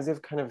reminds me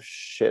of kind of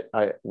shit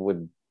I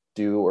would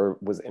do or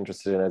was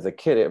interested in as a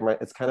kid.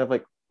 It's kind of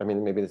like, I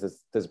mean, maybe this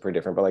is pretty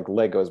different, but like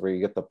Legos, where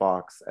you get the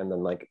box and then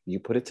like you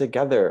put it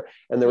together.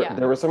 And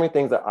there were so many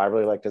things that I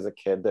really liked as a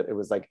kid, that it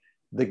was like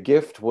the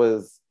gift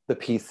was the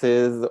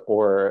pieces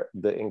or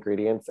the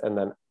ingredients, and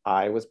then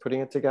I was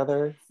putting it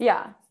together.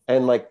 Yeah.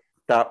 And like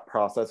that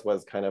process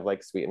was kind of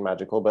like sweet and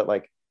magical. But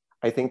like,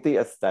 I think the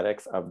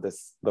aesthetics of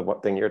the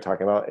thing you're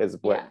talking about is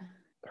what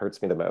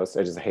hurts me the most.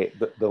 I just hate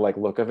the like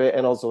look of it.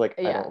 And also like,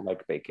 I Yeah. don't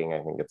like baking.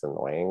 I think it's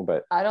annoying,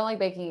 but I don't like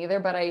baking either,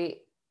 but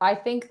I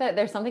think that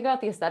there's something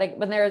about the aesthetic,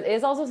 but there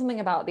is also something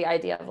about the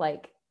idea of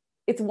like,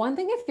 it's one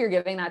thing if you're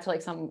giving that to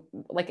like some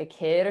like a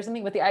kid or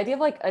something, but the idea of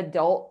like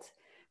adult,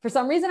 for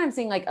some reason I'm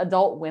seeing like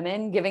adult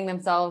women giving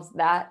themselves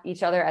that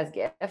each other as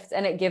gifts,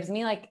 and it gives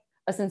me like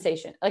a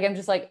sensation. Like I'm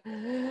just like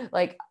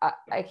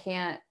I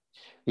can't.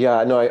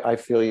 yeah, no, I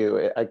feel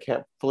you. I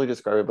can't fully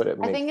describe it, but it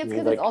I think makes it's me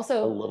because it's like a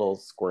also little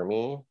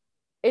squirmy.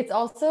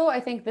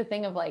 I think the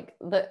thing of like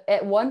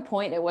at one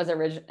point it was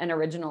an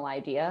original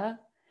idea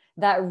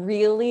that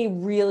really,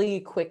 really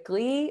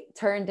quickly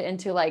turned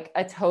into like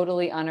a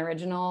totally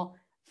unoriginal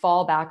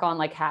fall back on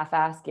like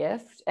half-ass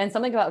gift. And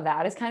something about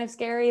that is kind of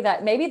scary,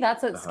 that maybe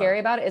that's what's Uh-huh. scary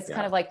about it. It's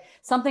kind Yeah, of like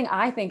something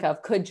I think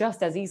of could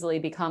just as easily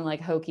become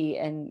like hokey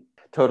and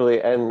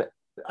totally. And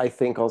I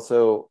think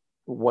also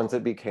once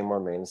it became more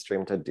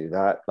mainstream to do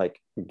that, like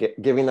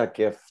giving that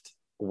gift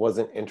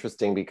wasn't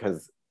interesting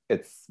because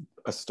it's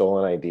a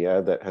stolen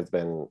idea that has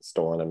been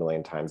stolen a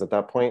million times at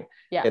that point.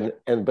 yeah.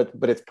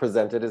 But it's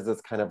presented as this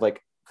kind of like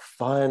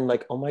fun,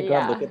 like, oh my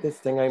God, look Yeah. at this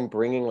thing I'm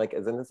bringing. Like,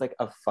 isn't this like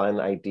a fun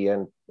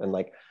idea and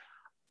like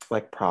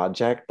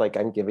project? Like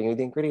I'm giving you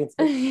the ingredients,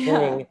 make the Yeah.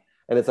 thing.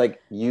 And it's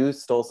like you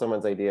stole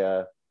someone's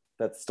idea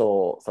that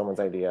stole someone's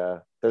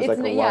idea. There's like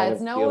a Yeah, line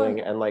it's of stealing,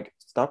 no and like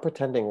stop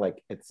pretending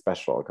like it's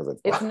special because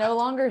it's it's not. no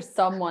longer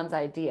someone's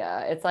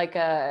idea. It's like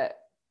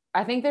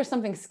I think there's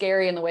something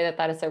scary in the way that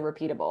that is so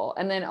repeatable.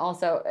 And then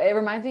also it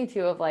reminds me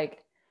too of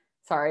like,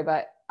 sorry,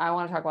 but I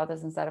want to talk about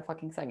this instead of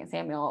fucking Second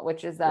Samuel,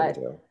 which is Yeah, me that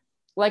too.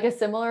 like a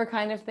similar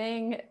kind of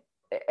thing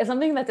is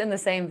something that's in the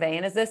same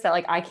vein as this, that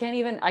like I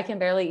can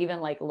barely even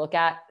like look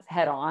at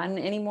head on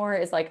anymore,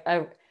 is like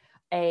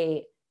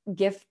a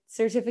gift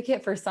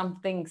certificate for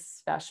something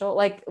special.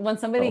 Like when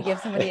somebody gives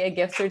Oh. somebody a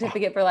gift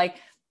certificate for like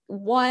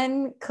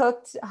one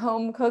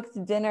home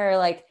cooked dinner,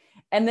 like,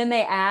 and then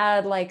they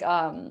add like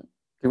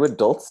Do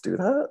adults do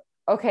that?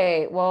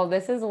 okay, well,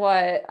 this is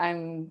what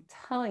I'm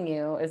telling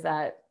you is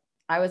that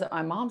I was at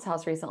my mom's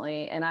house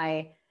recently, and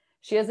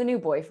she has a new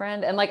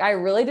boyfriend, and like I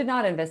really did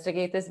not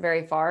investigate this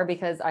very far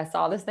because I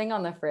saw this thing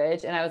on the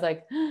fridge and I was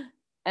like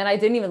and I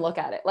didn't even look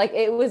at it. Like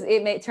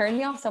it turned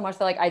me off so much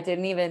that like I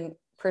didn't even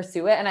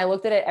pursue it, and I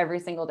looked at it every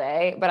single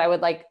day, but I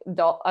would like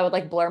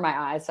blur my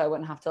eyes so I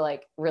wouldn't have to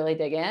like really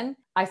dig in.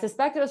 I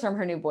suspect it was from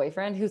her new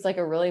boyfriend, who's like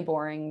a really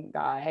boring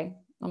guy.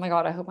 Oh my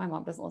God, I hope my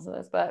mom doesn't listen to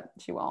this, but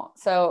she won't.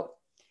 So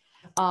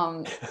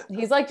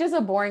he's like just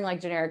a boring like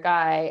generic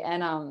guy,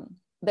 and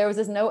there was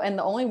this note, and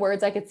the only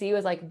words I could see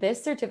was like,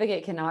 this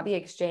certificate cannot be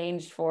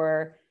exchanged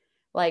for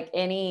like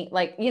any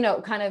like, you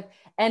know, kind of.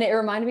 And it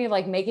reminded me of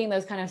like making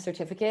those kind of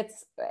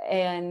certificates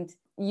and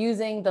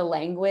using the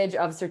language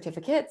of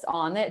certificates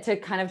on it to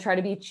kind of try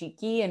to be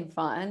cheeky and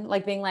fun,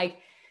 like being like,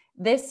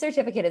 this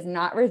certificate is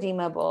not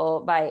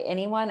redeemable by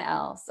anyone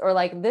else, or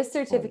like this Oh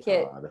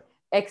certificate God.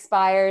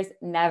 expires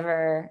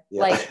never,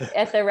 Yeah. like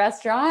at the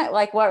restaurant,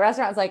 like what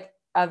restaurant is like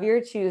of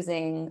your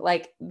choosing,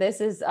 like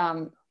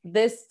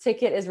this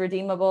ticket is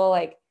redeemable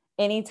like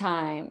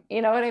anytime,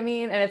 you know what I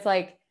mean? And it's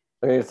like,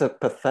 I mean, it's a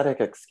pathetic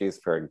excuse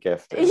for a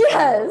gift in yes,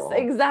 general.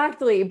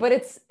 exactly, but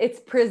it's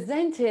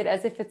presented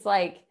as if it's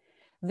like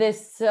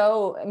this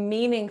so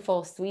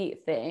meaningful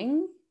sweet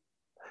thing.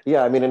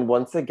 Yeah, I mean, and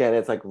once again,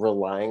 it's like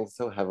relying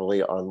so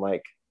heavily on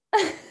like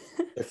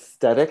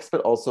aesthetics,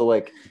 but also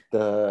like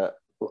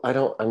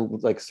I'm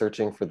like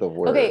searching for the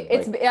Okay, word.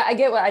 it's Like, I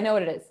get what I know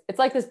what it is. It's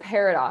like this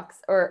paradox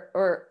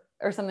or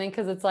something,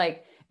 because it's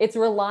like it's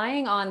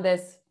relying on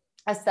this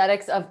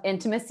aesthetics of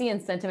intimacy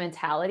and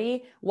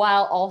sentimentality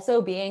while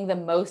also being the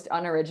most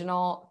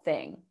unoriginal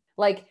thing.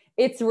 Like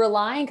it's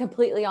relying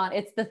completely on,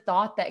 it's the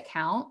thought that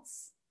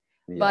counts,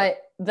 yeah, but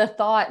the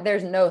thought,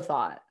 there's no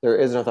thought. there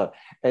is no thought.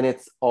 And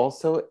it's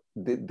also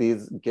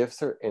these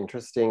gifts are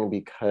interesting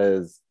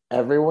because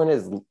everyone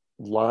is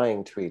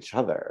lying to each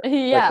other. Like the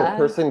Yeah.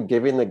 person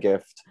giving the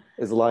gift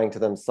is lying to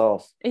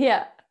themselves,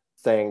 Yeah.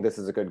 saying this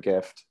is a good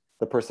gift.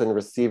 The person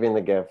receiving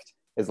the gift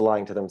is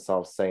lying to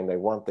themselves, saying they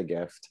want the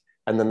gift.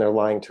 And then they're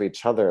lying to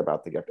each other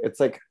about the gift. It's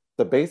like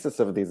the basis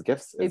of these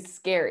gifts It's is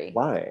scary.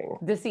 lying,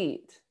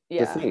 Deceit.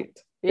 Yeah. deceit.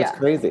 It's Yeah.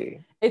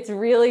 crazy. It's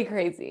really But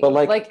crazy.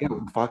 like Like it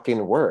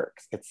fucking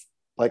works. It's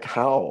like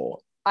how?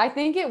 I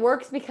think it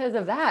works because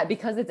of that,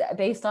 because it's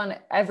based on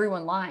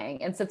everyone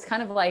lying. And so it's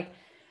kind of like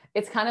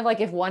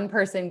if one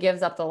person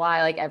gives up the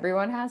lie, like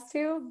everyone has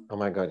to. Oh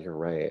my God, you're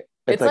right.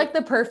 It's like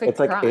the perfect It's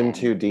like in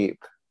too crime.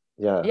 deep.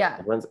 Yeah, Yeah.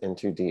 everyone's in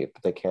too deep.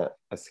 They can't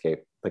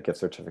escape the gift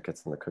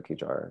certificates in the cookie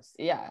jars.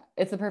 Yeah.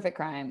 It's the perfect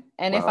crime.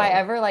 And Wow.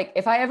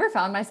 if I ever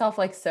found myself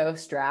like so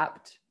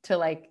strapped to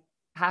like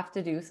have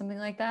to do something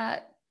like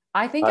that,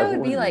 I think I I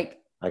would be wouldn't.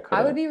 like, I I would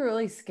couldn't. be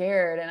really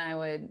scared, and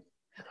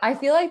I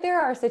feel like there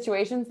are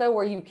situations though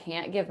where you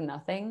can't give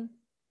nothing.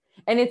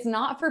 And it's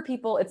not for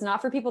people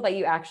that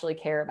you actually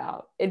care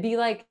about. It'd be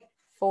like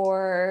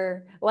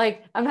for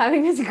like I'm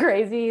having this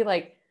crazy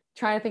like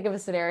trying to think of a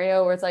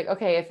scenario where it's like,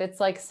 okay, if it's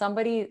like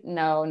somebody,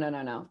 no,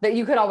 that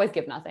you could always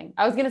give nothing.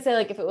 I was gonna say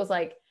like if it was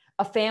like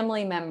a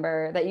family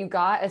member that you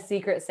got a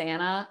Secret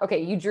Santa.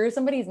 Okay, you drew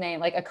somebody's name,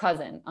 like a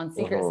cousin on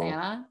Secret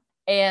Santa,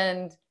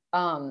 and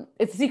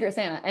it's Secret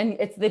Santa, and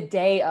it's the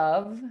day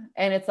of,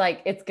 and it's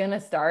like it's gonna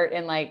start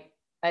in like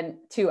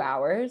 2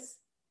 hours,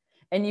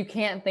 and you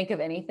can't think of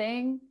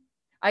anything.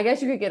 I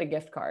guess you could get a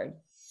gift card.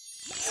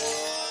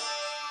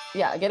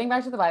 Yeah, getting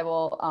back to the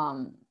Bible.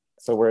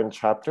 So we're in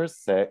chapter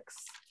 6.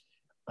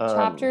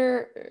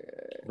 Chapter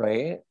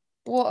right?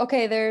 Well,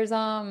 okay, there's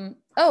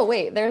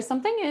there's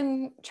something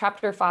in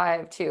chapter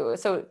 5 too.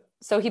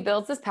 So he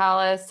builds this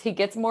palace, he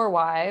gets more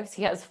wives,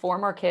 he has 4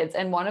 more kids,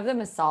 and one of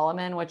them is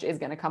Solomon, which is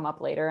going to come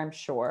up later, I'm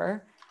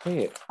sure.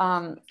 Wait.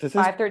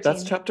 5:13.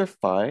 That's chapter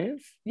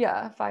 5?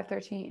 Yeah,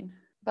 5:13.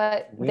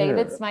 But Weird.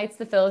 David smites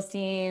the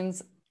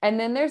Philistines, and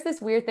then there's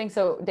this weird thing.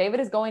 So David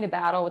is going to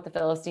battle with the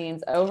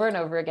Philistines over and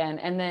over again,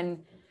 and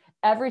then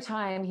every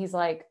time he's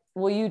like,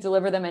 will you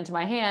deliver them into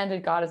my hand?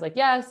 And God is like,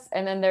 yes.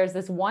 And then there's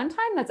this one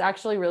time that's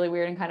actually really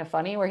weird and kind of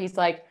funny where he's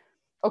like,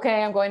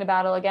 okay, I'm going to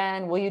battle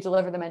again. Will you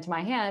deliver them into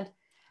my hand?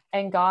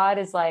 And God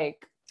is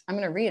like, I'm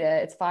going to read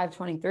it. It's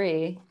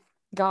 5:23.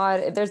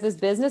 God, there's this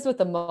business with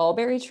the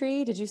mulberry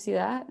tree. Did you see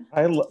that?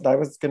 I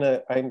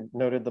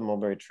noted the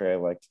mulberry tree. I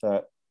liked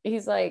that.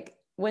 He's like,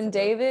 when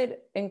David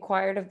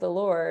inquired of the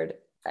Lord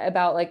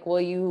about like, will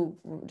you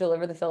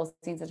deliver the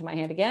Philistines into my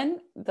hand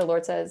again? The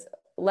Lord says,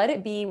 let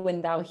it be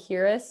when thou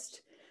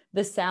hearest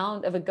the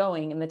sound of a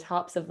going in the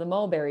tops of the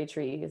mulberry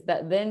trees,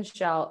 that then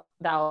shalt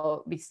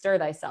thou bestir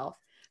thyself,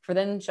 for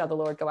then shall the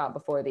Lord go out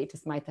before thee to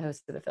smite the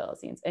host of the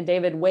Philistines. And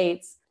David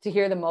waits to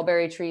hear the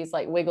mulberry trees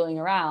like wiggling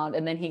around,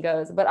 and then he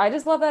goes. But I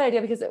just love that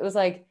idea because it was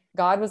like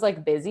God was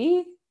like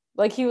busy.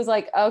 Like he was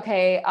like,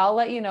 okay, I'll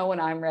let you know when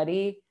I'm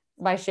ready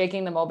by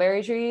shaking the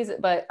mulberry trees,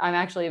 but I'm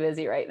actually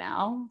busy right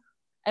now.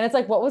 And it's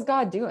like, what was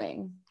God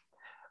doing?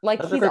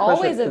 Like he's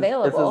always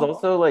available. This is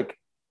also like,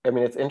 I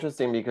mean, it's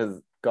interesting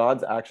because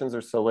God's actions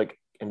are so like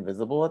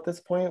invisible at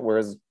this point,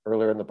 whereas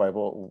earlier in the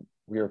Bible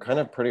we were kind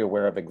of pretty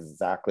aware of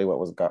exactly what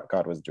was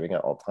God was doing at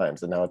all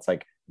times, and now it's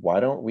like, why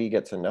don't we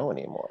get to know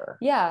anymore?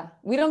 Yeah,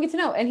 we don't get to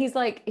know. And he's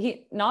like,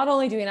 he not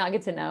only do we not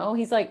get to know,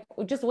 he's like,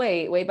 just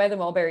wait by the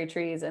mulberry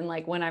trees, and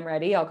like when I'm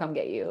ready, I'll come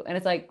get you. And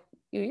it's like,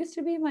 you used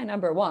to be my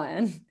number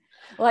one.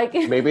 Like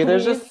maybe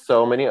there's just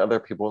so many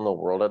other people in the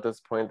world at this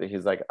point that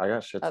he's like, I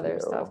got shit to do. Other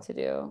stuff to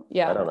do.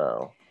 Yeah, I don't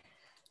know.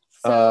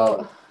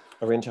 So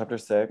are we in chapter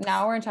 6?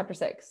 Now we're in chapter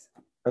 6.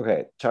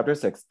 Okay, chapter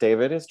 6.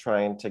 David is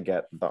trying to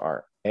get the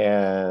ark,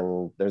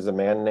 and there's a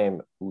man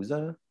named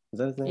Uzzah. Is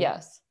that his name?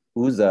 Yes.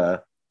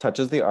 Uzzah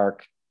touches the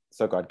ark,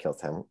 so God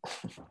kills him.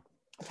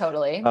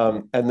 Totally.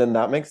 And then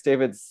that makes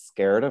David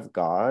scared of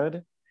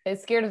God.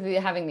 It's scared of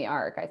having the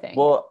ark, I think.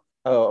 Well,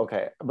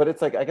 okay, but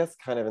it's like, I guess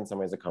kind of in some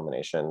ways a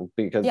combination,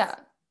 because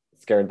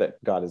scared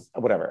that God is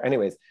whatever.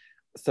 Anyways,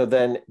 so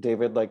then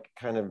David like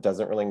kind of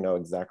doesn't really know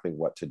exactly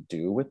what to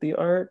do with the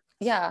ark.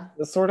 Yeah.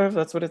 Sort of.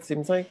 That's what it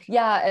seems like.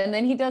 Yeah. And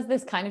then he does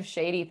this kind of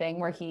shady thing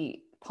where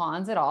he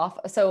pawns it off.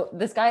 So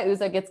this guy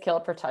Uzzah gets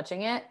killed for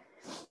touching it.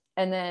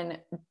 And then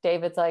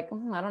David's like,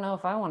 I don't know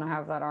if I want to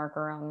have that ark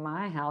around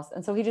my house.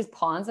 And so he just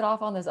pawns it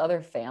off on this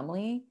other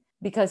family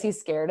because he's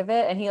scared of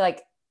it. And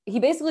he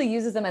basically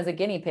uses them as a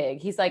guinea pig.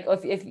 He's like,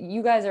 if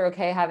you guys are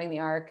okay having the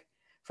ark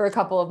for a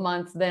couple of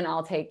months, then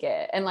I'll take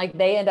it. And like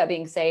they end up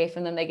being safe,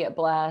 and then they get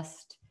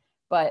blessed.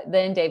 But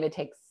then David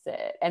takes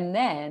it. And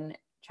then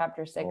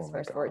chapter 6,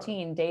 verse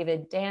 14,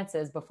 David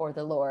dances before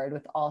the Lord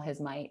with all his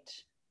might.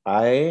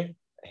 I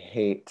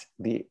hate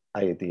the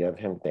idea of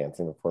him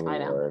dancing before the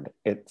Lord.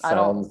 It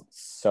sounds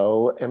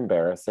so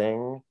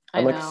embarrassing.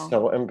 I'm like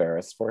so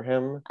embarrassed for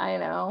him. I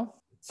know.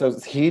 So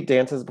he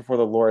dances before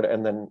the Lord,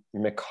 and then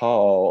Michal,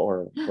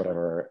 or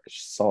whatever,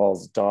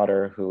 Saul's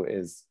daughter, who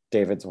is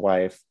David's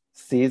wife,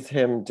 sees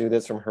him do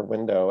this from her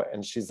window,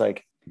 and she's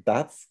like,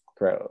 that's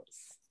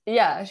gross.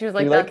 Yeah, she was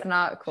like, that's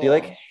not cool. She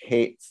like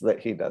hates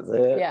that he does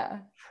it. Yeah.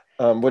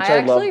 Which I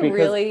love, because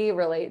really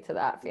relate to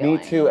that feeling.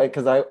 Me too,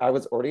 because I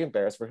was already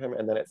embarrassed for him,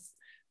 and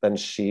then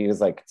she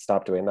was like,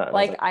 stop doing that. And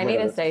like, I need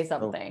to say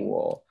something. So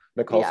cool.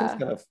 Nicole seems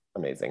kind of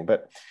amazing,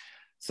 but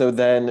so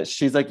then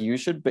she's like,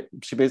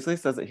 she basically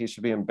says that he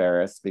should be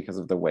embarrassed because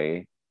of the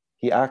way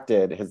he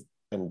acted,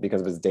 and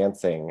because of his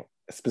dancing,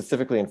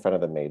 specifically in front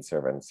of the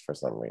maidservants for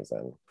some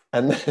reason.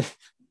 And then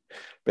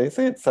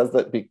basically it says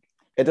that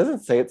it doesn't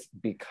say it's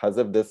because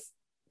of this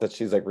that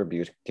she's like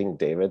rebuking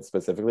David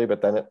specifically,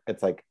 but then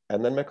it's like,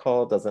 and then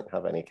Michal doesn't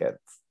have any kids.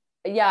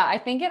 Yeah, I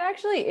think it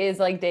actually is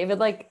like David,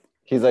 like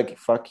he's like,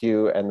 fuck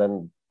you, and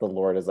then the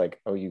Lord is like,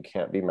 oh, you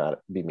can't be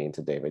mean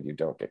to David, you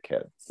don't get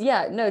kids.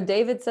 Yeah, no,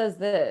 David says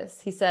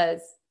this. He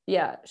says,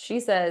 she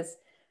says,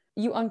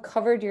 you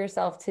uncovered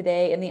yourself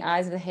today in the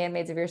eyes of the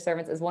handmaids of your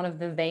servants as one of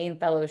the vain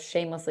fellows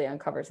shamelessly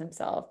uncovers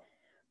himself.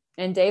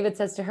 And David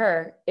says to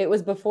her, it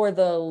was before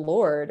the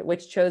Lord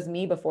which chose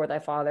me before thy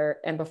father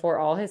and before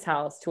all his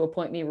house to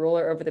appoint me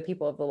ruler over the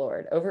people of the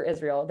Lord, over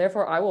Israel.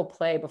 Therefore I will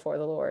play before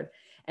the Lord,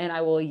 and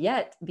I will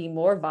yet be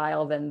more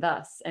vile than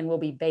thus, and will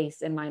be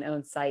base in mine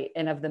own sight.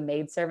 And of the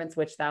maidservants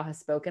which thou hast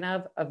spoken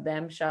of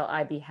them shall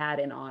I be had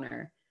in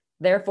honor.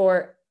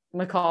 Therefore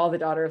Michal, the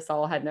daughter of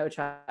Saul, had no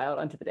child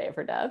unto the day of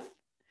her death.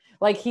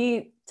 Like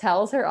he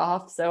tells her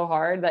off so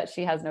hard that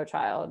she has no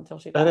child until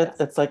she And dies.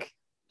 it's like,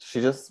 she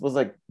just was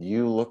like,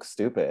 you look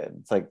stupid.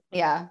 It's like,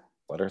 Yeah.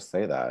 let her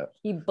say that.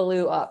 He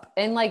blew up.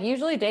 And like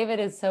usually David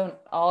is so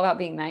all about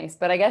being nice,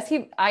 but I guess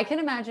I can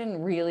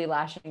imagine really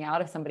lashing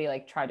out if somebody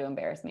like tried to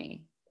embarrass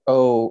me.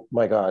 Oh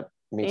my God,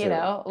 me You too.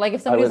 know, like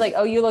if I somebody's was like,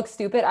 "Oh, you look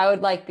stupid," I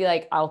would like be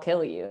like, "I'll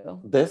kill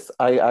you."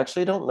 I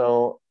actually don't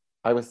know.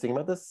 I was thinking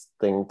about this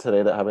thing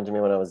today that happened to me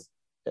when I was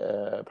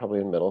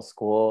probably in middle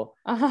school,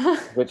 Uh-huh.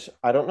 which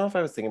I don't know if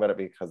I was thinking about it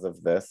because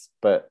of this,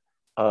 but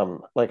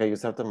like I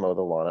used to have to mow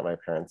the lawn at my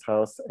parents'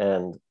 house,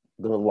 and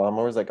the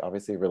lawnmower was like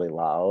obviously really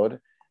loud,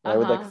 and I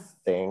would like Uh-huh.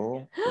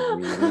 sing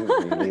really,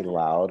 really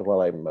loud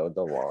while I mowed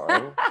the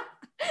lawn.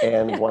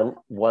 And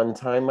one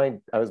time I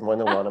was mowing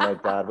the lawn and my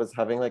dad was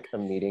having like a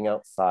meeting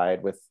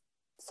outside with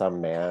some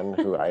man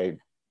who I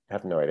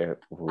have no idea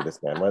who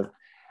this man was.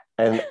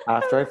 And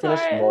after I I'm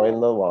finished sorry.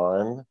 mowing the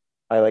lawn,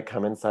 I like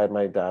come inside.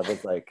 My dad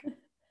was like,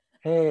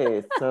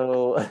 "Hey,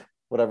 so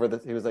whatever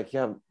this." He was like,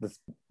 "Yeah, this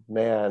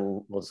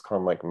man, we'll just call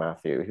him like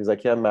Matthew." He was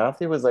like, "Yeah,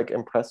 Matthew was like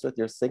impressed with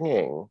your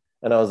singing,"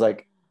 and I was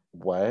like,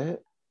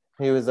 "What?"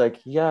 He was like,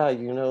 "Yeah,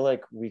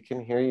 like we can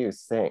hear you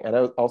sing." And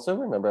I also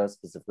remember I was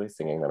specifically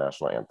singing the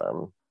national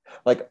anthem,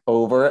 like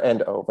over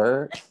and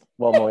over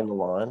while mowing the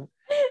lawn,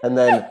 and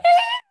then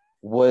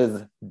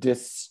was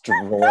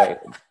destroyed,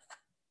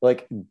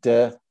 like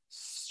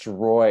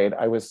destroyed.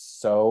 I was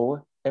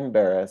so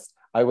embarrassed.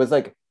 I was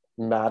like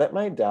mad at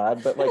my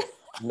dad, but like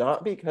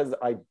not because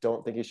I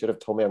don't think he should have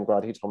told me. I'm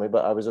glad he told me,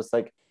 but I was just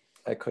like,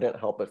 I couldn't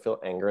help but feel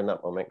anger in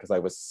that moment because I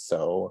was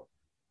so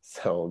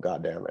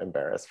goddamn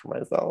embarrassed for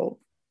myself.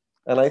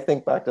 And I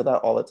think back to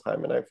that all the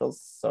time and I feel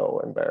so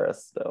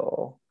embarrassed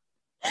still.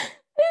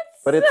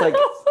 But It's it's like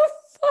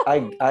so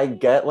I funny.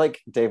 get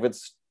like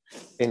David's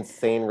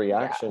insane Yeah,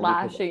 reaction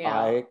because lashing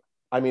I out.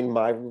 I mean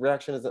my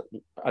reaction isn't,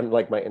 I'm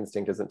like my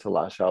instinct isn't to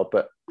lash out,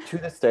 but to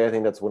this day I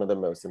think that's one of the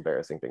most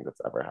embarrassing things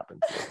that's ever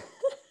happened to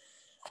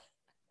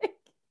me.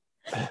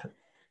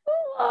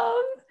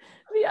 Love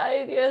the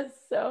idea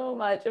so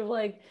much of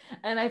like,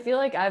 and I feel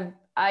like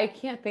I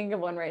can't think of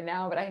one right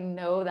now, but I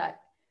know that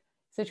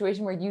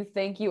situation where you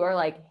think you are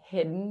like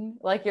hidden,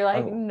 like you're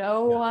like Oh,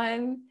 no yeah.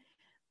 one.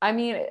 I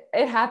mean,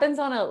 it happens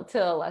on a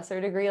to a lesser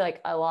degree,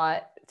 like a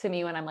lot to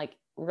me when I'm like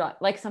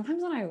like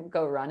sometimes when I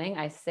go running,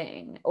 I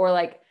sing, or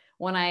like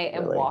when I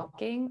am Really?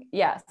 walking,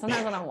 yeah,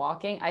 sometimes when I'm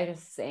walking, I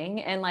just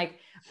sing, and like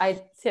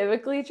I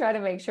typically try to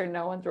make sure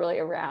no one's really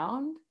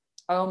around.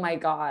 Oh my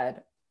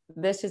God,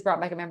 this just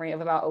brought back a memory of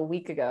about a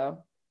week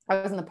ago.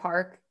 I was in the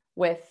park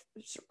with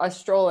a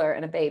stroller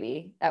and a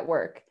baby at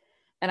work,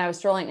 and I was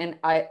strolling, and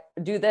I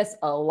do this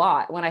a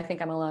lot when I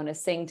think I'm alone,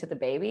 is sing to the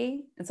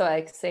baby, and so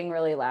I sing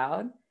really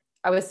loud.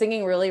 I was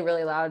singing really,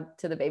 really loud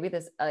to the baby,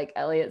 this like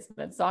Elliott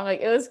Smith song.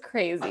 Like it was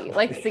crazy. Oh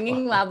Like my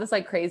singing God. loud, this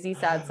like crazy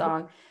sad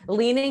song,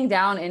 leaning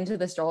down into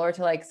the stroller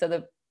to like so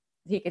that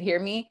he could hear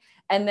me.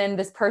 And then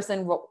this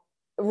person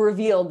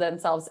revealed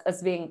themselves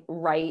as being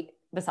right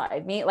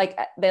beside me. Like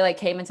they like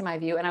came into my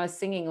view and I was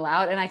singing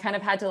loud. And I kind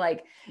of had to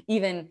like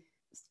even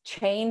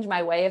change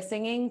my way of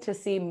singing to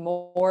see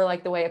more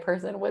like the way a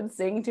person would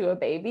sing to a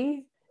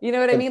baby. You know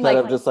what I mean? Instead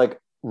of just like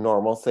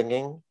normal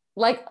singing.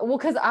 Well,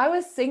 because I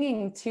was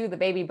singing to the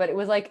baby, but it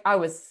was like I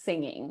was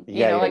singing,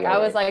 Yeah, yeah, like yeah, I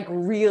yeah. was like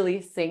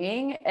really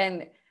singing.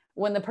 And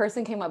when the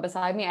person came up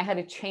beside me, I had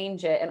to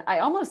change it. And I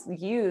almost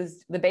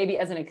used the baby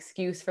as an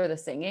excuse for the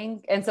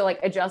singing. And so like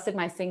adjusted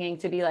my singing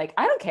to be like,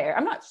 I don't care.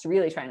 I'm not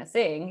really trying to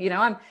sing,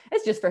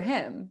 it's just for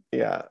him,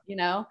 Yeah. you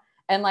know,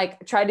 and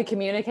like tried to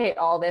communicate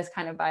all this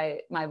kind of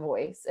by my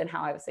voice and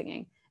how I was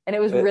singing. And it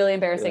was really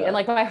embarrassing. And Yeah.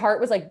 like my heart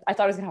was like, I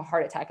thought I was gonna have a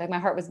heart attack. Like my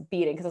heart was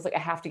beating because I was like, I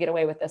have to get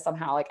away with this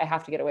somehow. Like I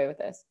have to get away with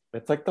this.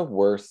 It's like the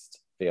worst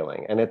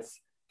feeling. And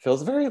it's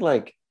feels very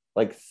like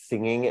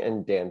singing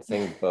and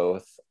dancing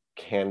both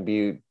can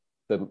be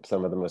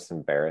some of the most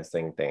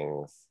embarrassing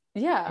things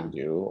to Yeah.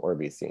 do or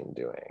be seen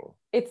doing.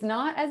 It's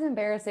not as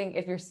embarrassing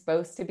if you're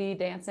supposed to be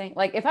dancing.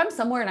 Like if I'm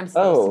somewhere and I'm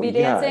supposed to Oh, be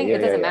yeah, dancing, yeah,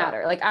 it yeah, doesn't yeah.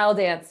 matter. Like I'll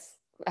dance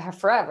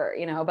forever,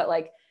 but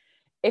like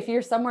if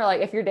you're somewhere,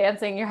 like if you're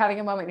dancing, you're having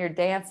a moment, you're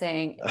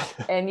dancing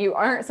and you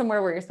aren't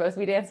somewhere where you're supposed to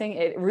be dancing,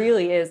 it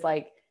really is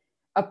like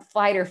a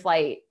fight or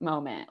flight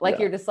moment. Like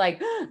Yeah, you're just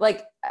like,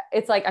 like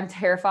it's like I'm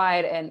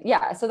terrified. And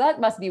yeah, so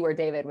that must be where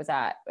David was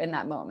at in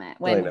that moment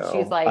I when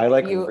she's know. I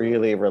like, like you,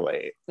 really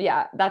relate.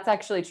 yeah, that's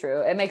actually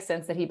true. It makes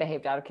sense that he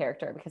behaved out of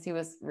character because he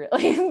was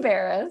really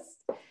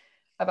embarrassed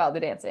about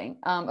the dancing.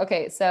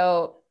 Okay,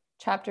 so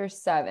chapter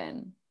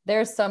 7.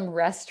 There's some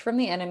rest from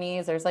the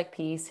enemies. There's like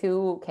peace.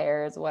 Who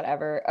cares?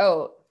 Whatever.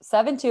 Oh,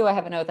 7:2. I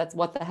have a note. That's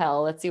what the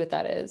hell. Let's see what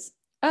that is.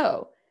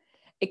 Oh,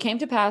 it came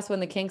to pass when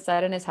the king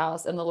sat in his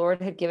house and the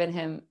Lord had given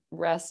him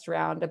rest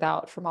round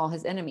about from all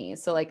his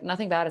enemies. So, like,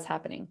 nothing bad is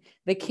happening.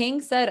 The king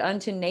said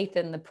unto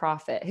Nathan the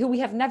prophet, who we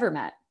have never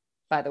met,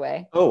 by the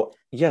way. Oh,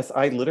 yes,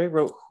 I literally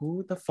wrote,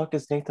 who the fuck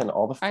is Nathan?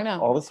 I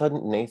know. All of a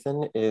sudden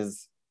Nathan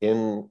is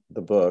in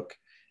the book.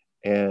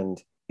 And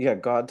yeah,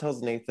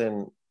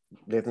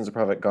 Nathan's a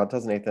prophet. God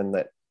tells Nathan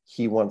that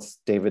he wants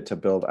David to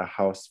build a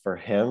house for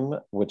him,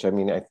 which I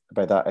mean,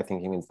 by that, I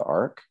think he means the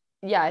ark.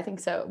 Yeah, I think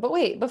so. But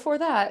wait, before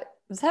that,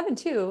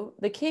 7:2,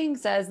 the king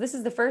says, this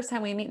is the first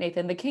time we meet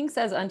Nathan. The king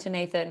says unto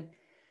Nathan,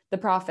 the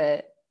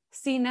prophet,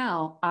 see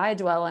now, I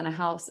dwell in a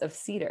house of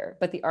cedar,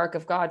 but the ark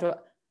of God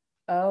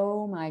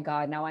Oh my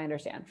God. Now I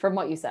understand. From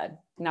what you said,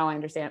 now I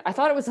understand. I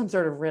thought it was some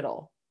sort of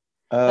riddle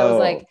that was Oh,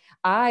 like,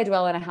 I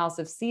dwell in a house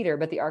of cedar,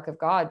 but the ark of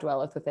God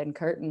dwelleth within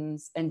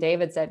curtains. And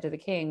David said to the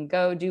king,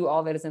 go do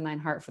all that is in thine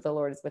heart, for the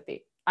Lord is with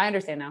thee. I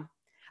understand now.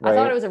 I thought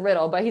it right. was a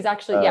riddle, but he's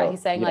actually, yeah, Oh,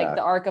 he's saying like yeah.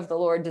 the ark of the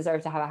Lord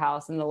deserves to have a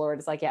house. And the Lord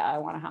is like, yeah, I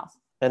want a house.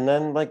 And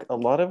then like a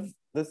lot of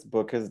this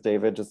book is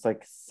David just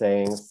like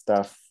saying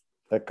stuff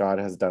that God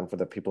has done for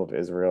the people of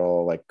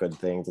Israel, like good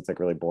things. It's like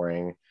really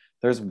boring.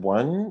 There's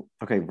one,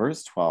 okay,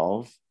 verse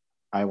 12.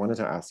 I wanted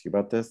to ask you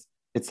about this.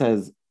 It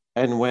says,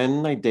 and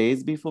when thy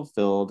days be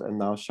fulfilled, and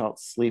thou shalt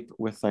sleep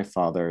with thy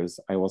fathers,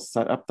 I will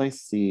set up thy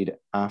seed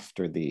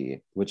after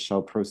thee, which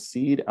shall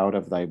proceed out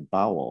of thy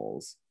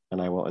bowels,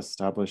 and I will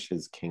establish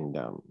his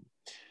kingdom.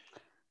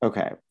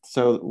 Okay,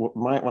 so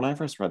when I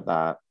first read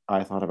that,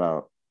 I thought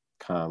about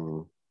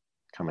coming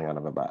out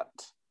of a butt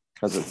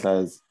because it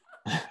says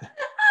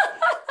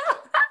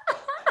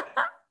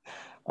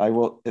I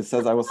will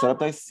set up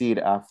thy seed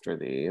after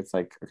thee. It's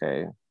like,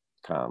 okay,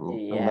 come.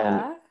 And then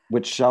Yeah.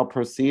 which shall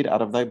proceed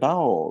out of thy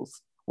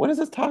bowels. What is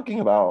this talking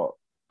about?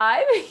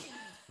 I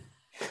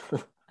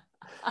think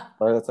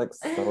Or that's like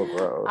so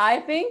gross. I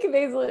think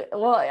basically,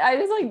 well, I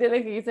just like didn't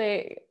think you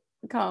say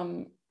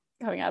come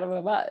coming out of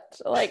a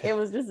butt. Like it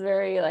was just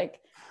very like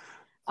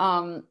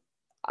um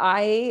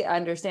I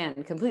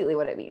understand completely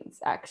what it means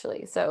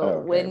actually. So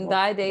Okay, when well,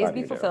 thy days glad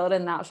be you do. fulfilled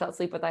and thou shalt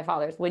sleep with thy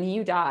fathers, when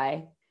you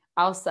die,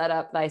 I'll set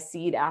up thy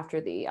seed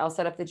after thee. I'll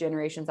set up the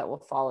generations that will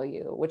follow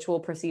you, which will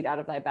proceed out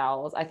of thy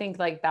bowels. I think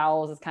like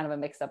bowels is kind of a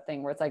mixed up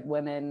thing where it's like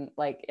women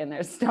like in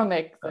their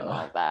stomachs and all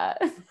Oh, of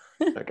that.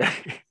 okay.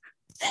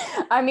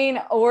 I mean,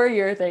 or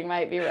your thing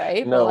might be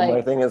right, but No, my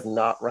like, thing is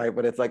not right,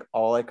 but it's like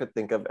all I could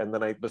think of. And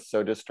then I was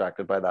so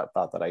distracted by that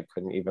thought that I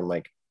couldn't even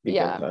like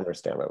begin yeah. to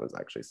understand what it was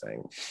actually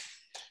saying.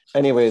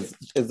 Anyways,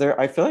 is there,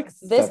 I feel like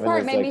This seven part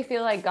is made me like,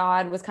 feel like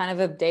God was kind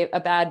of a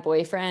bad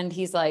boyfriend.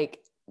 He's like,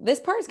 this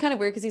part is kind of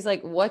weird because he's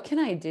like, what can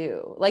I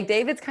do? Like,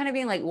 David's kind of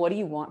being like, what do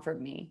you want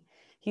from me?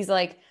 He's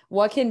like,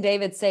 what can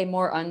David say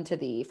more unto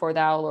thee? For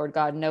thou, Lord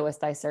God, knowest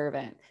thy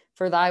servant.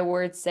 For thy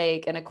word's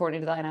sake and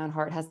according to thine own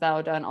heart hast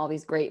thou done all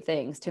these great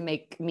things to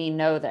make me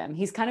know them.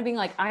 He's kind of being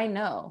like, I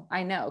know,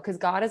 I know. Because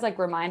God is like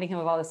reminding him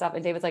of all this stuff.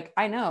 And David's like,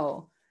 I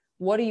know.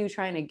 What are you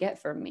trying to get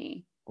from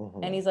me? And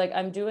mhm. he's like,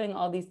 I'm doing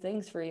all these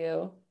things for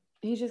you.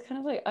 He's just kind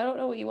of like, I don't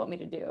know what you want me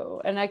to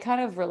do. And I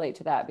kind of relate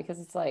to that because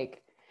it's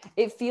like,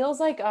 it feels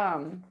like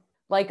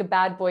a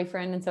bad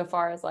boyfriend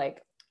insofar as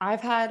like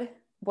I've had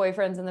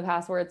boyfriends in the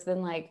past where it's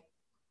been like,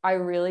 I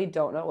really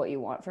don't know what you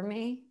want from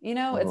me. You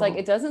know, it's like Mhm.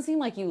 it doesn't seem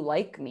like you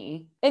like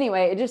me.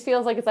 Anyway, it just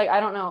feels like it's like, I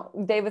don't know.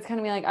 David's kind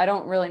of being like, I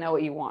don't really know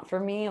what you want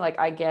from me. Like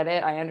I get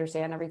it, I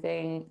understand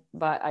everything,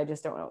 but I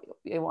just don't know what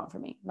you want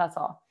from me. That's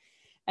all.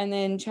 And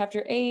then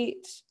chapter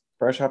 8,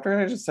 For a chapter,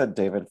 I just said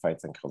David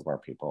fights and kills more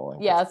people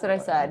and yeah, gets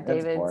that's what I annoying. said.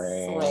 It's David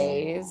boring.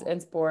 slays.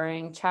 It's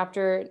boring.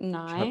 Chapter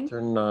 9,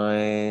 Chapter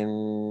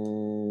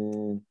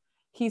 9.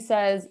 he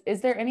says,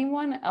 is there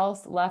anyone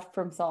else left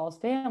from Saul's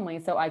family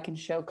so I can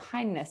show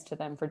kindness to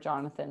them for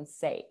Jonathan's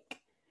sake?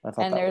 I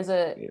thought And that was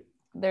sweet.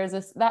 there's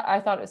a, that I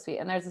thought it was sweet.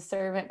 And there's a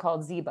servant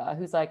called Ziba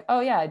who's like, oh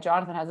yeah,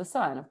 Jonathan has a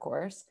son, of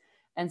course.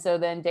 And so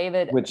then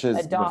David Which is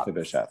adopts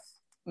Mephibosheth.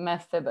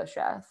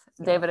 Mephibosheth.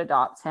 Yeah. David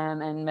adopts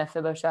him, and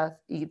Mephibosheth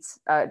eats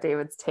at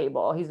David's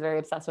table. He's very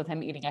obsessed with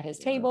him eating at his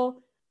Yeah.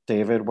 table.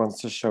 David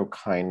wants to show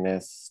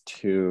kindness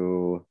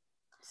to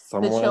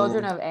The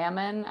children someone. of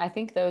Ammon, I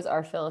think those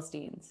are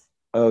Philistines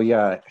Oh,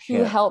 yeah.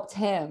 who helped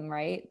him,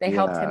 right? They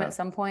helped him Yeah. at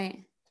some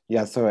point.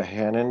 Yeah. So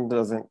Hannon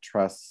doesn't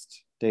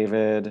trust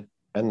David.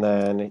 And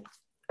then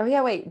Oh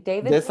yeah, wait.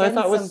 David this I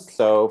thought sends some. was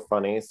so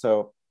funny.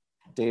 So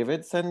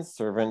David sends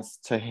servants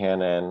to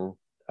Hannon,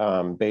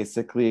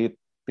 basically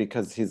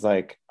because he's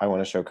like, I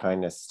want to show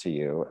kindness to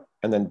you.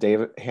 And then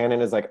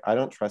Hannon is like, I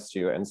don't trust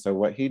you. And so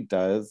what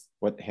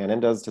Hannon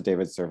does to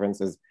David's servants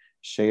is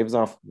shaves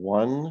off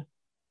one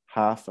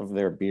half of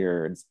their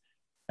beards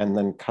and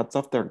then cuts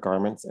off their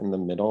garments in the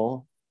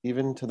middle,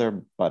 even to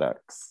their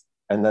buttocks,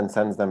 and then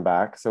sends them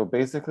back. So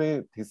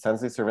basically, he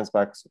sends these servants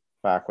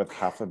back with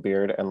half a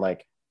beard and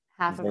like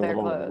Half of their their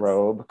little clothes.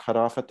 robe cut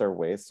off at their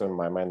waist. So in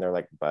my mind, they're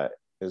like butt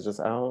is just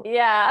out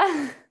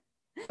Yeah.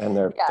 and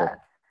their Yeah.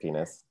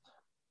 penis.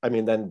 I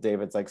mean, then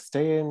David's like,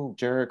 stay in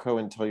Jericho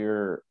until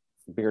your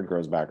beard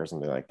grows back or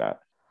something like that.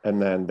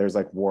 And then there's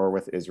like war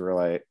with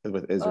Israel,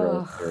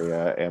 Ugh.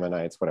 Syria,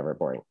 Ammonites, whatever,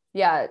 boring.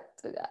 Yeah.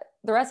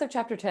 The rest of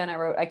chapter 10, I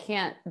wrote, I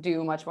can't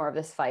do much more of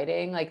this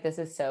fighting. Like, this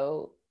is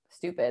so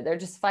stupid. They're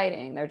just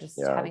fighting. They're just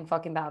Yeah. having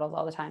fucking battles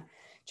all the time.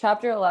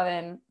 Chapter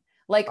 11,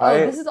 like, oh,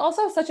 I this is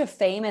also such a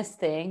famous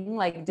thing.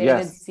 Like, David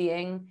Yes,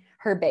 seeing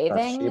her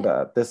bathing.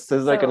 Bathsheba. This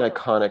is like an So,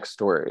 iconic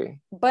story.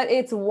 but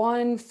it's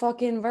one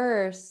fucking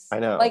verse. I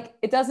know. Like,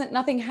 it doesn't,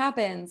 nothing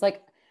happens.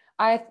 Like,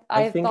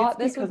 I think it's thought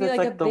this would because be it's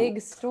like a like the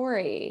big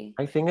story.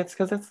 I think it's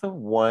because it's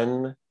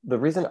the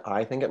reason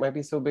I think it might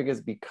be so big is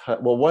because,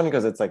 well, one,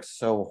 because it's like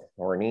so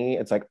horny.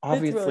 It's like It's really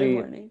obviously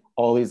horny.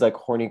 all these like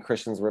horny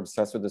Christians were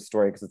obsessed with the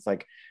story because it's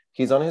like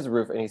he's on his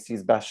roof and he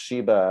sees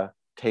Bathsheba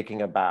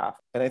taking a bath.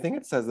 And I think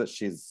it says that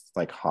she's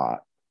like hot.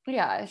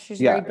 Yeah,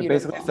 she's Yeah, very it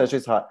basically beautiful. says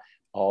she's hot.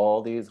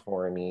 All these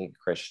horny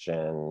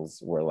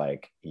Christians were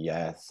like,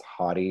 yes,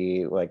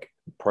 hottie, like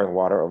pouring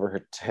water over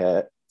her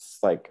tits.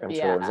 Like, I'm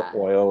sure there was Yeah.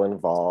 oil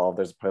involved.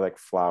 There's probably like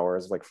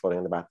flowers like floating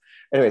in the bath.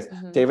 Anyways,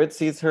 Mhm. David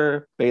sees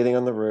her bathing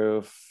on the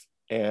roof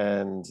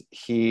and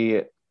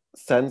he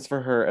sends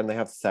for her and they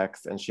have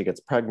sex and she gets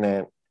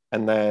pregnant.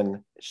 And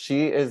then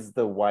she is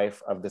the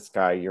wife of this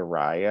guy,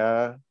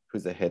 Uriah,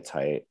 who's a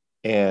Hittite.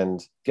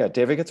 And yeah,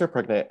 David gets her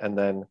pregnant. And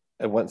then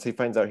once he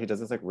finds out, he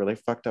does this like really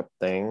fucked up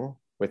thing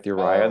with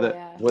Uriah Oh that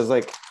yeah. was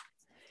like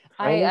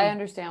I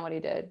understand what he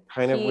did.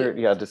 kind of weird.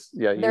 Yeah, just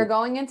yeah, They're you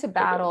going into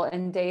battle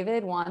and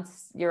David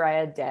wants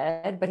Uriah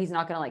dead, but he's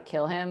not going to like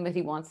kill him, but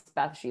he wants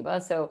Bathsheba.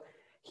 So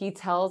he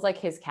tells like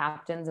his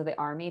captains of the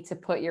army to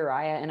put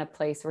Uriah in a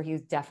place where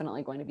he's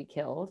definitely going to be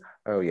killed.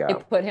 oh They yeah.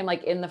 put him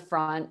like in the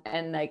front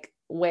and like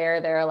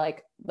where they're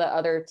like the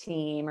other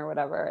team or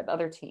whatever, the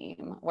other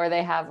team where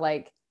they have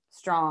like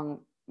strong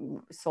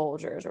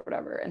soldiers or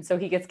whatever. And so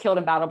he gets killed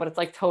in battle, but it's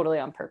like totally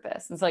on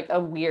purpose. It's like a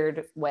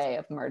weird way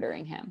of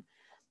murdering him.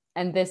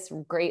 And this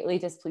greatly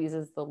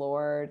displeases the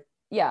Lord.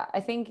 Yeah,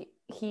 I think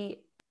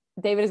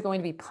David is going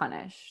to be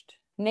punished.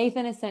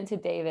 Nathan is sent to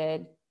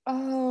David.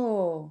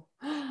 Oh,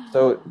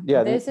 So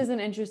yeah, this is an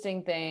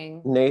interesting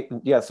thing.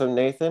 So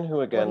Nathan, who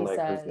What again, he like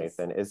who's says.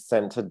 Nathan, is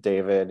sent to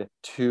David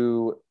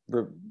to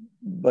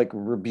like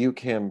rebuke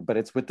him, but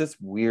it's with this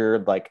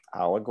weird like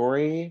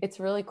allegory. It's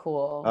really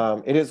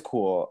cool. It is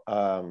cool.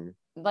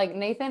 Like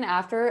Nathan,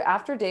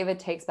 after David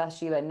takes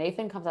Bathsheba,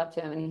 Nathan comes up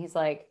to him and he's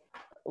like,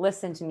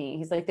 listen to me.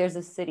 He's like, there's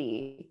a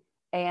city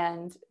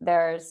and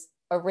there's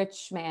a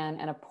rich man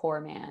and a poor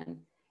man.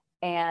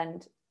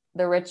 And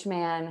the rich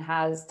man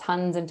has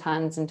tons and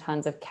tons and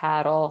tons of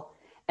cattle,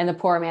 and the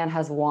poor man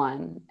has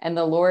one. And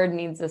the Lord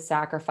needs a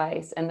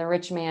sacrifice. And the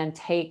rich man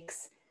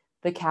takes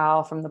the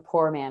cow from the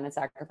poor man and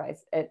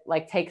sacrifice it,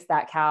 like takes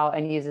that cow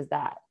and uses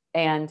that.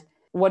 And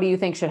what do you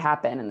think should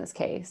happen in this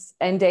case?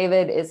 And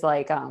David is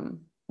like,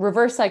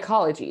 reverse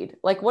psychology.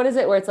 Like, what is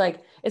it where it's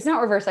like, it's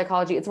not reverse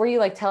psychology. It's where you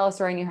like tell a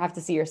story and you have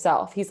to see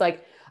yourself. He's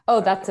like, oh,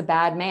 that's a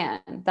bad man.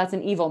 That's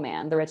an evil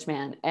man, the rich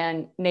man.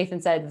 And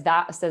Nathan said,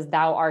 that says,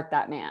 thou art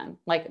that man.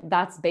 Like,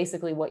 that's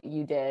basically what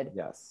you did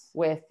yes.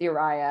 with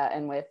Uriah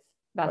and with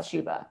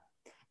Bathsheba.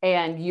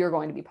 And you're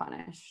going to be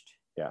punished.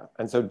 Yeah.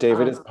 And so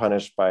David is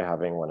punished by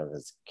having one of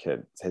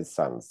his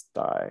sons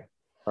die.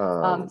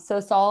 So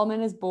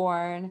Solomon is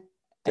born.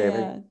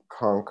 David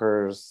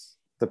conquers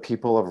the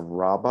people of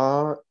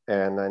Rabbah,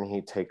 and then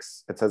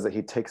it says that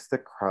he takes the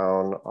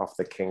crown off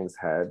the king's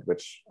head,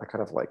 which I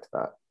kind of liked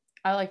that.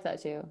 I like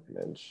that too.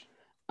 Image.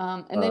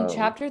 And then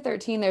chapter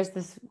 13, there's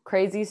this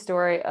crazy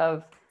story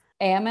of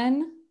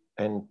Ammon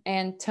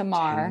and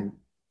Tamar.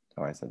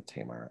 I said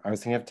Tamar. I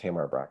was thinking of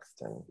Tamar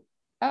Braxton.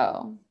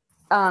 Oh.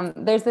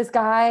 There's this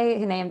guy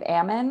named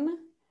Ammon.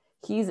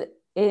 He's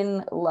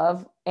in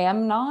love,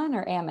 Amnon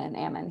or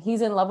Ammon.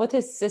 He's in love with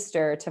his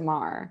sister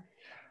Tamar.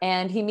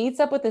 And he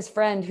meets up with his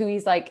friend who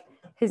he's like,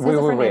 his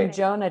friend named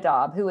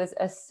Jonadab, who is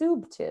a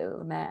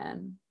subtil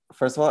man.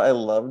 First of all, I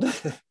loved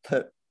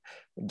that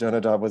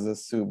Jonadab was a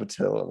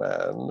subtil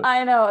man.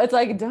 I know. It's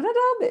like,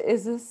 Jonadab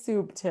is a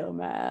subtil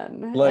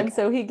man. Like, and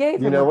so he gave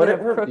him you know what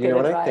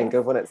advice. I think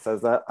of when it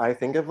says that? I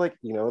think of like,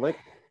 like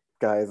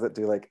guys that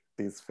do like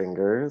these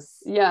fingers.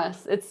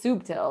 Yes, it's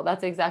subtil.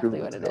 That's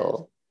exactly what it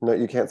is. No,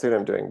 you can't see what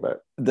I'm doing,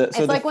 but it's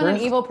like when an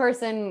evil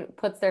person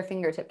puts their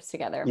fingertips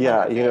together.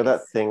 Yeah, you know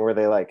that thing where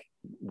they like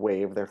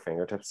wave their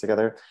fingertips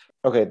together?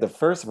 Okay, the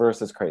first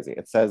verse is crazy.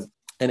 It says,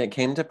 and it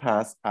came to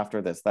pass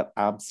after this that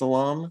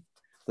Absalom,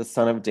 the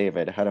son of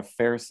David, had a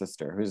fair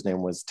sister whose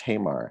name was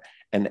Tamar,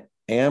 and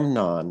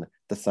Amnon,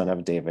 the son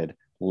of David,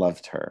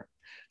 loved her.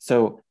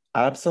 So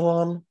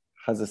Absalom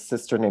has a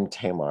sister named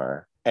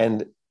Tamar,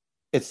 and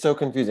it's so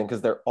confusing because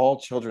they're all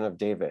children of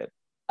David.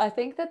 I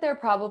think that they're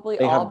probably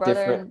all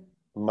brothers.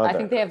 I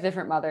think they have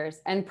different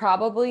mothers, and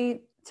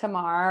probably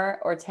Tamar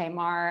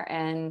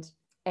and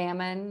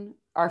Ammon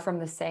are from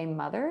the same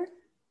mother.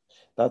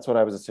 That's what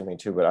I was assuming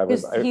too, but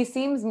he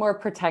seems more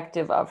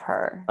protective of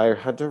her. I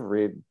had to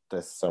read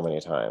this so many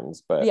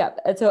times, but yeah.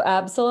 And so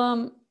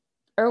Absalom,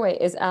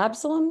 is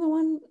Absalom the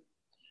one?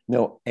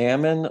 No,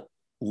 Ammon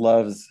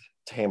loves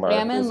Tamar.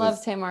 Ammon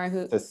loves Tamar,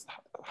 who this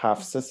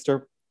half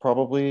sister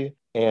probably,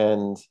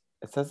 and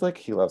it says like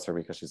he loves her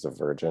because she's a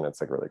virgin. It's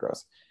like really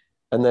gross.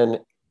 And then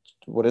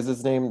what is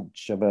his name?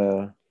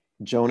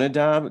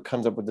 Jonadab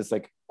comes up with this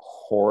like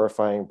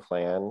horrifying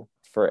plan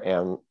for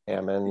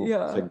Ammon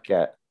to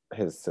get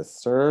his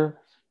sister,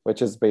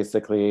 which is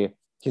basically,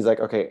 he's like,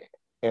 okay,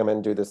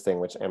 Ammon, do this thing,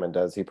 which Ammon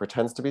does. He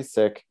pretends to be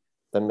sick,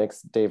 then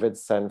makes David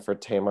send for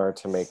Tamar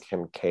to make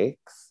him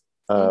cakes.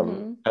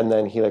 And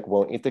then he like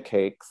won't eat the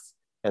cakes.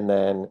 And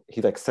then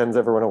he like sends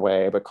everyone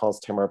away, but calls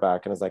Tamar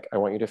back and is like, I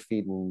want you to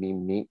feed me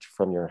meat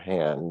from your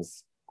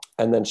hands.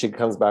 And then she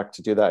comes back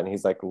to do that. And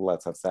he's like,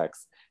 let's have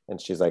sex. And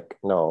she's like,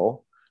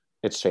 no,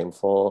 it's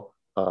shameful.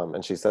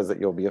 And she says that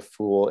you'll be a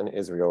fool in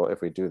Israel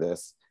if we do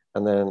this.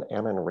 And then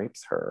Ammon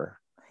rapes her.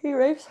 He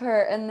rapes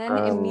her and then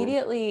Um,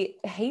 immediately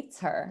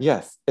hates her.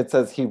 yes, it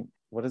says he,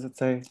 what does it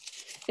say?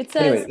 It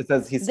Anyway, says, it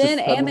says he's then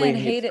just suddenly Ammon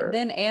hates hated, her.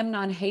 then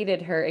Amnon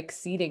hated her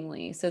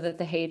exceedingly, so that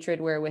the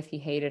hatred wherewith he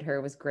hated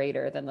her was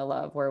greater than the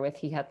love wherewith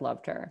he had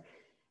loved her.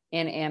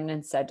 And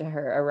Amnon said to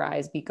her,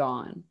 arise, be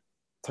gone.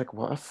 It's like,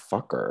 what a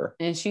fucker.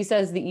 And she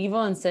says, the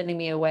evil in sending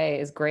me away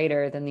is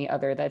greater than the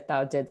other that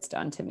thou didst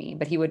unto me.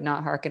 But he would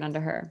not hearken unto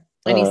her.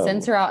 And he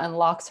sends her out and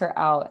locks her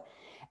out.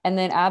 And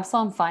then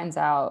Absalom finds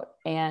out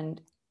and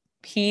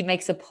he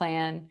makes a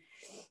plan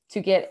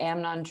to get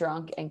Amnon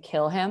drunk and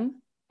kill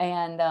him.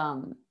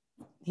 And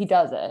he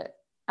does it.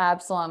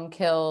 Absalom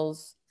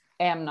kills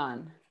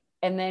Amnon.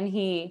 And then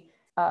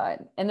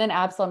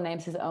Absalom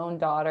names his own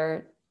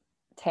daughter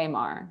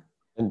Tamar.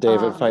 And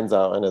David finds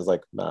out and is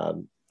like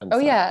mad. And Oh,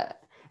 sad. yeah.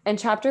 In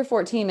chapter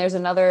 14, there's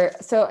another.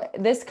 So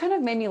this kind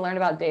of made me learn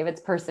about David's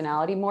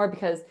personality more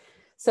because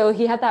so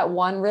he had that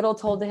one riddle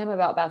told to him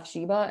about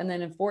Bathsheba. And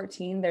then in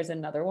 14, there's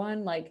another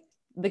one, like,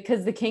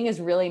 because the king is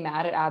really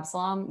mad at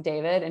Absalom,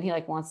 David, and he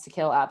like wants to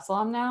kill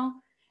Absalom now.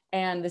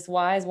 And this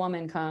wise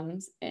woman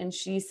comes and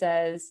she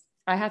says,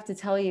 I have to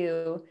tell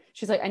you,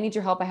 she's like, I need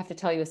your help. I have to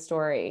tell you a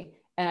story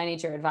and I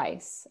need your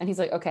advice. And he's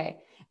like,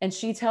 okay. And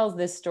she tells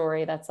this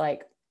story that's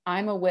like,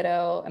 I'm a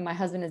widow and my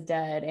husband is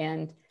dead.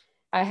 And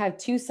I have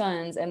two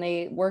sons and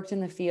they worked in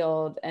the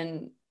field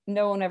and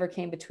no one ever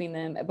came between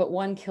them, but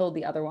one killed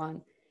the other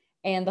one.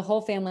 And the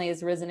whole family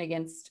is risen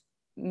against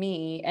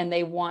me and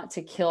they want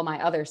to kill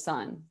my other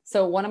son.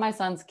 So one of my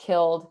sons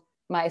killed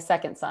my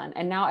second son.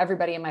 And now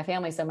everybody in my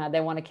family is so mad they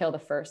want to kill the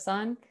first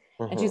son.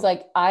 And she's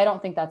like, I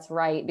don't think that's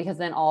right because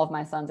then all of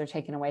my sons are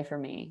taken away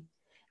from me.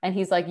 And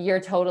he's like, you're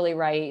totally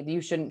right.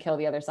 You shouldn't kill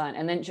the other son.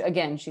 And then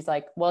again, she's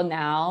like, well,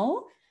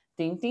 now,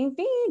 ding, ding,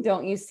 ding.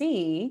 Don't you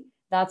see?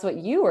 That's what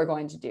you were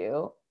going to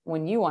do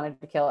when you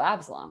wanted to kill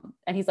Absalom.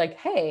 And he's like,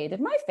 hey,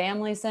 did my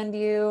family send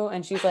you?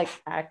 And she's like,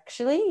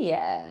 actually,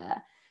 yeah.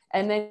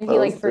 And then he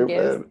like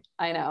forgives,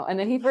 I know. And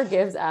then he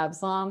forgives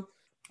Absalom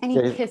and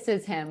he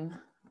kisses him.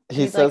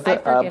 He says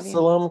that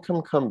Absalom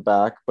can come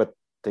back, but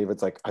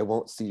David's like, I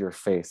won't see your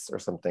face or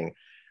something.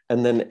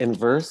 And then in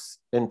verse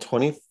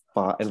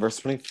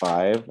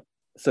 25,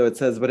 so it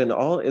says, but in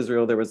all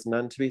Israel, there was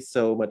none to be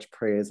so much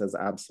praise as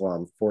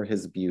Absalom for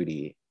his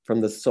beauty. From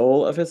the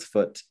sole of his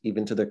foot,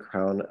 even to the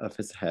crown of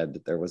his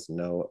head, there was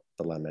no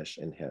blemish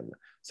in him.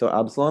 So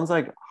Absalom's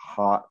like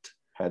hot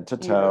head to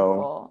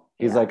toe.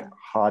 He's like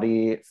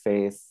haughty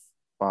face,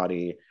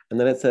 body. And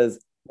then it says,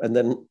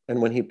 and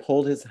when he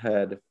pulled his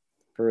head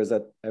for his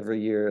every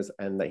year's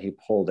and that he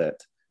pulled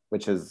it,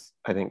 which is,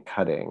 I think,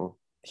 cutting,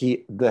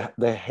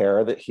 the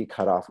hair that he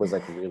cut off was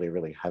like really,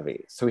 really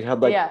heavy. So he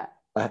had like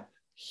a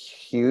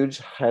huge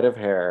head of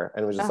hair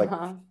and it was just like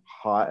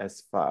hot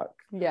as fuck.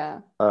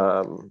 Yeah.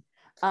 So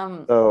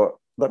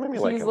that made me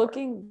like him. He's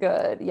looking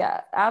good.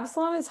 Yeah.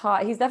 Absalom is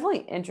hot. He's definitely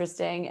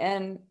interesting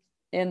and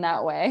in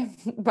that way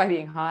by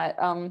being hot.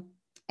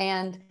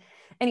 And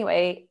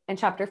anyway, in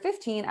chapter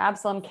 15,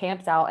 Absalom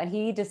camps out and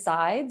he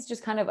decides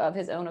just kind of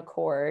his own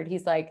accord.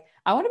 He's like,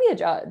 I want to be a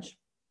judge.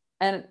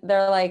 And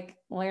they're like,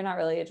 well, you're not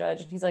really a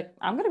judge. And he's like,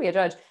 I'm going to be a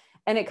judge.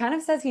 And it kind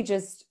of says he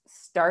just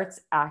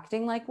starts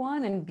acting like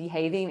one and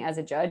behaving as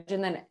a judge.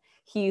 And then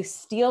he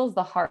steals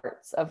the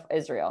hearts of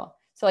Israel.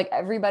 So like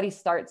everybody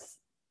starts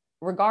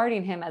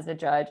regarding him as a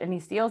judge and he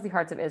steals the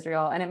hearts of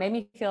Israel. And it made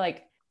me feel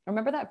like,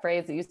 remember that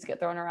phrase that used to get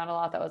thrown around a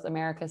lot that was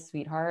America's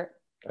sweetheart?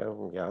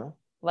 Oh, yeah.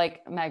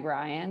 Like Meg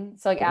Ryan.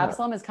 So like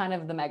Absalom is kind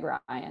of the Meg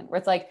Ryan where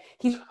it's like,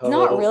 he's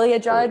not really a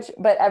judge,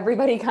 but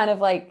everybody kind of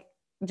like,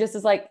 just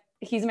is like,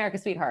 he's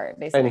America's sweetheart,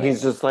 basically. And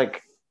he's just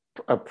like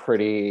a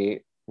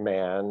pretty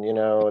man, you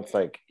know, it's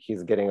like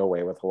he's getting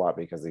away with a lot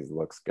because he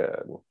looks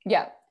good.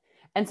 Yeah.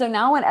 And so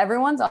now when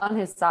everyone's on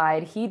his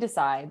side, he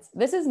decides,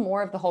 this is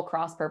more of the whole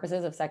cross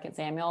purposes of 2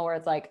 Samuel, where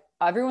it's like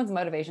everyone's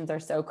motivations are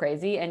so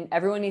crazy and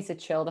everyone needs to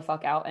chill the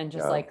fuck out and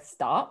just like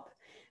stop.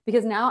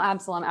 Because now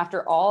Absalom,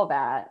 after all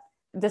that,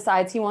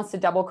 decides he wants to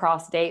double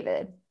cross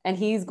David and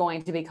he's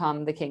going to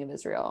become the king of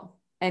Israel.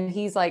 And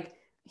he's like,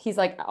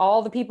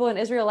 all the people in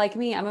Israel like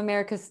me.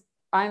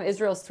 I'm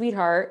Israel's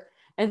sweetheart.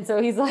 And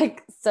so he's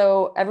like,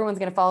 so everyone's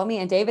going to follow me.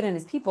 And David and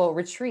his people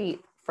retreat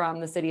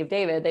from the city of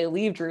David. They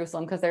leave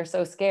Jerusalem because they're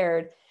so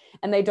scared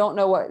and they don't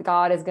know what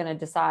God is going to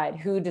decide,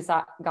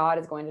 God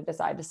is going to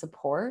decide to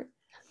support.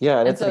 Yeah.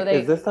 And it's so like,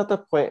 is this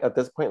at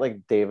this point,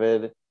 like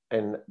David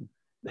and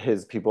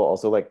his people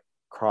also like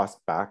cross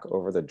back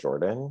over the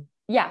Jordan?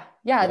 Yeah.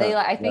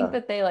 I think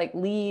that they like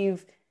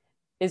leave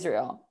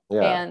Israel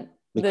and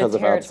because the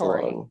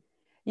territory. Of Absalom.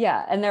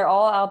 Yeah. And they're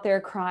all out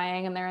there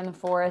crying and they're in the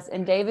forest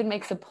and David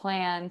makes a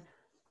plan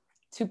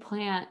to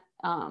plant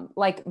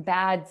like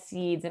bad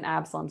seeds in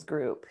Absalom's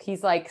group.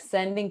 He's like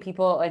sending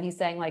people and he's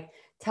saying like,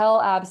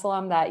 tell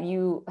Absalom that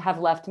you have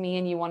left me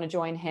and you want to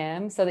join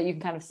him so that you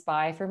can kind of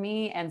spy for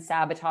me and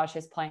sabotage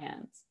his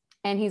plans.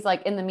 And he's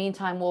like, in the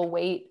meantime, we'll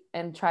wait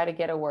and try to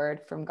get a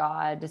word from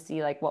God to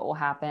see like what will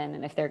happen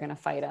and if they're going to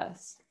fight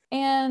us.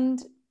 And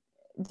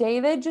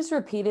David just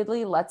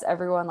repeatedly lets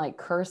everyone like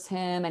curse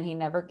him and he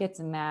never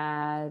gets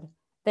mad.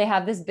 They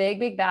have this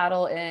big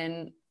battle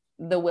in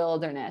the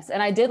wilderness.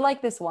 And I did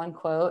like this one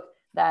quote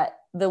that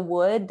the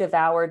wood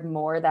devoured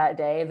more that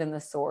day than the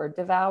sword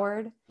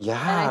devoured.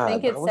 Yeah, And I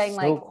think that it's was saying so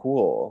like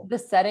cool. the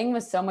setting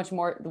was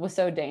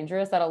so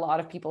dangerous that a lot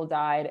of people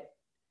died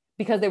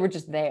because they were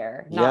just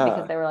there, not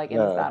because they were like in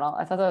this battle.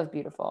 I thought that was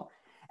beautiful.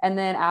 And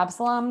then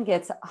Absalom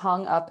gets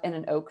hung up in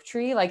an oak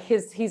tree. Like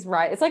he's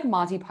right. It's like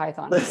Monty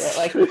Python shit.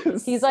 Like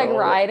he's like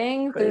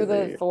riding through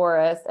the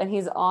forest and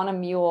he's on a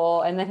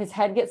mule and then his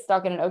head gets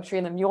stuck in an oak tree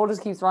and the mule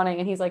just keeps running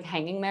and he's like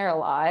hanging there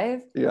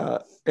alive. Yeah.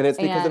 And it's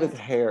because of his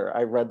hair.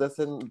 I read this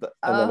in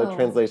another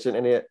translation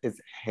and his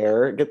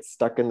hair gets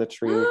stuck in the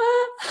tree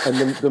and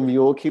then the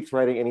mule keeps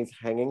riding and he's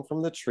hanging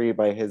from the tree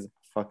by his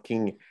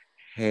fucking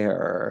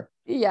hair.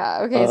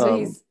 Yeah. Okay. So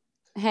he's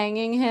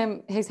hanging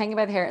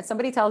by the hair.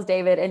 Somebody tells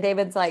David and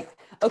David's like,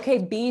 okay,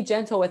 be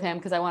gentle with him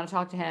because I want to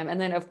talk to him.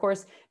 And then of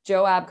course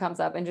Joab comes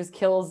up and just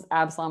kills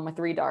Absalom with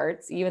 3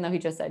 darts, even though he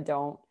just said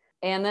don't.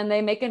 And then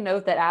they make a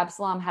note that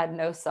Absalom had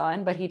no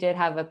son, but he did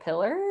have a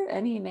pillar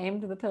and he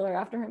named the pillar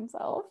after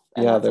himself.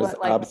 And yeah, there's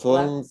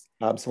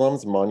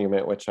Absalom's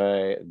monument, which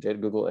I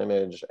did Google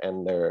image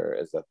and there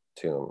is a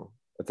tomb.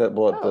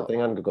 The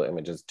thing on Google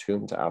Image is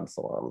tomb to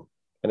Absalom.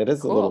 And it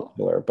is a little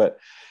pillar, but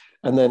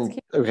and then,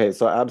 okay,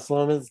 so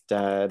Absalom is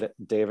dead.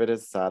 David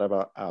is sad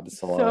about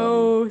Absalom.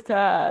 So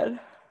sad.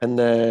 And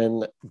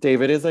then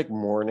David is like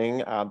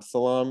mourning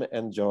Absalom,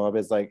 and Joab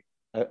is like,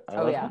 I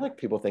love how like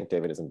people think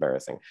David is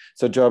embarrassing.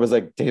 So Joab is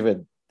like,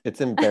 David,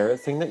 it's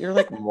embarrassing that you're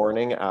like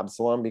mourning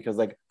Absalom because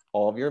like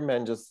all of your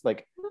men just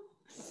like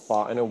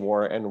fought in a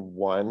war and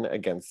won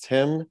against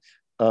him.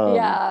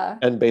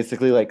 And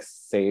basically like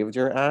saved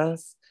your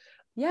ass.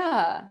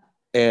 Yeah.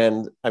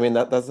 And I mean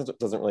that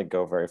doesn't really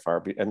go very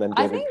far. And then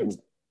David comes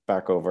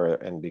back over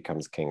and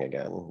becomes king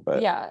again.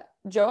 But yeah,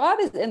 Joab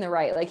is in the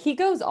right. Like he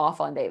goes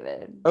off on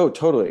David. Oh,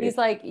 totally. He's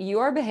like, you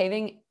are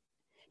behaving.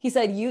 He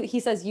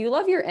says you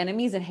love your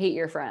enemies and hate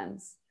your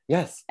friends.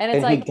 Yes. And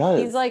it's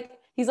like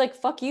he's like,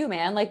 fuck you,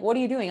 man. Like, what are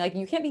you doing? Like,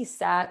 you can't be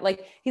sad.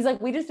 Like, he's like,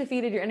 we just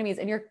defeated your enemies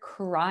and you're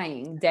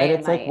crying day and night. And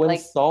it's like when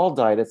Saul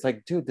died, it's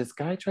like, dude, this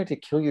guy tried to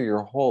kill you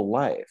your whole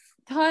life.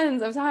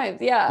 Tons of times.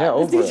 Yeah.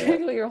 This dude tried to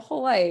kill your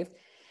whole life.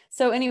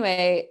 So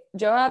anyway,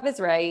 Joab is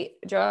right.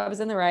 Joab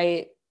is in the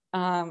right.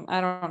 I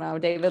don't know.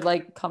 David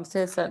like comes to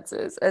his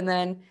senses. And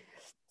then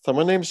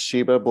someone named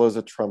Sheba blows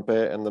a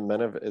trumpet and the men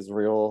of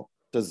Israel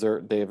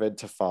desert David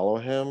to follow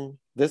him.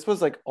 This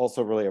was like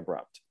also really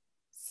abrupt.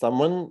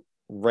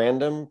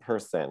 Random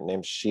person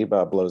named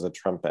Sheba blows a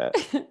trumpet.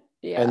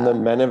 And the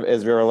men of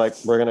Israel are like,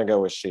 we're gonna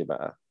go with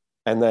Sheba.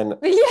 And then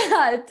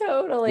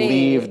totally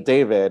leave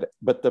David,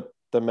 but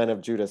the men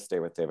of Judah stay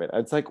with David.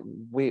 It's like,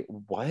 wait,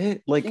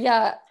 what? Like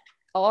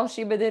all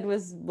Sheba did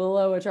was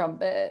blow a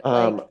trumpet.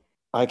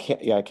 I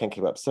can't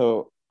keep up.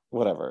 So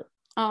whatever.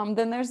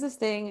 Then there's this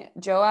thing,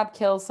 Joab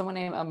kills someone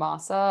named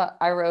Amasa.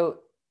 I wrote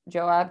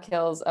Joab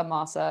kills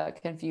Amasa,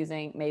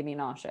 confusing, made me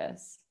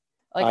nauseous.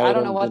 Like I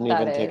don't know what that is. I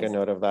didn't even take a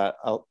note of that.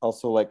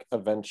 Also, like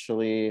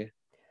eventually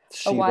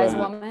Sheba a wise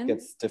woman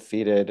gets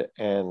defeated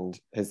and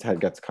his head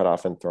gets cut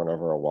off and thrown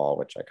over a wall,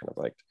 which I kind of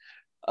liked.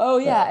 Oh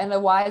yeah, and the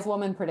wise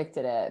woman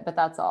predicted it, but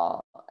that's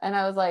all. And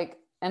I was like,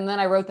 and then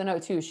I wrote the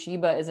note too,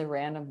 Sheba is a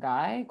random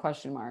guy, ?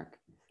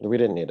 We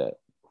didn't need it.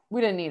 We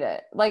didn't need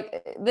it.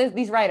 Like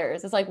these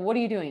writers, it's like, what are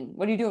you doing?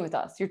 What are you doing with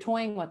us? You're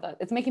toying with us.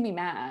 It's making me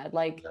mad.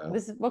 Like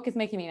this book is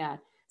making me mad.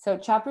 So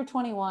chapter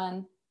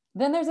 21,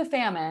 then there's a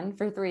famine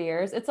for 3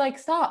 years. It's like,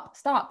 stop.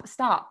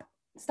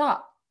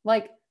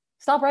 Like,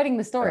 stop writing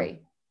the story.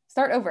 Yeah.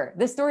 Start over.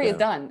 This story is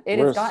done.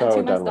 It's gotten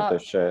too messed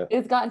up.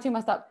 It's gotten too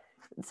messed up.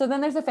 So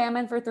then there's a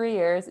famine for 3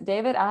 years.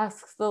 David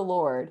asks the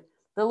Lord.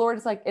 The Lord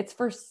is like, it's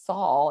for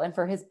Saul and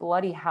for his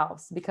bloody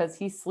house because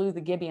he slew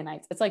the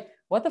Gibeonites. It's like,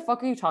 what the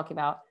fuck are you talking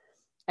about?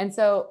 And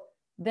so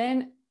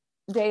then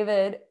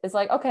David is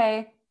like,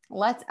 okay,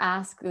 let's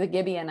ask the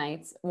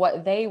Gibeonites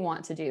what they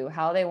want to do,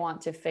 how they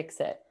want to fix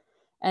it.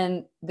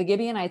 And the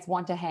Gibeonites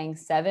want to hang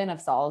 7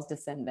 of Saul's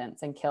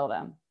descendants and kill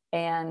them.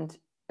 And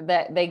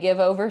that they give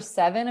over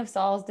 7 of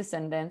Saul's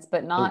descendants,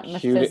 but not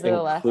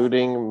Methuselah.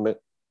 Including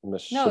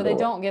No, they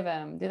don't give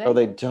him, do they? Oh,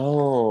 they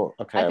don't.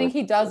 Okay. I think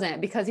he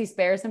doesn't because he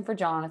spares him for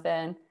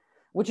Jonathan,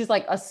 which is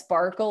like a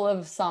sparkle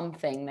of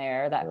something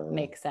there that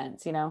makes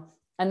sense, you know?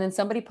 And then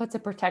somebody puts a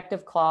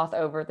protective cloth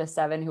over the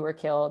 7 who were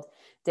killed.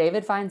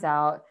 David finds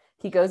out.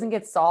 He goes and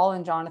gets Saul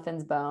and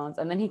Jonathan's bones.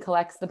 And then he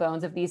collects the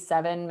bones of these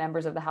 7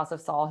 members of the house of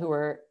Saul who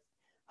were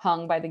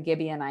hung by the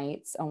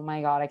Gibeonites. Oh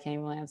my God, I can't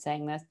even believe I'm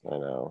saying this. I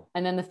know.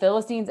 And then the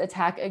Philistines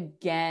attack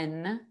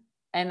again.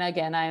 And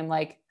again, I'm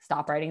like,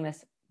 stop writing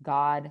this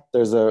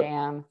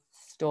damn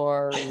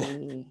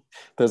story.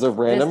 There's a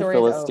random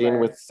Philistine over.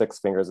 with 6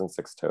 fingers and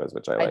 6 toes,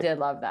 which I like. I did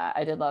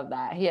love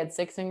that. He had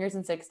 6 fingers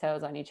and 6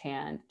 toes on each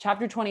hand.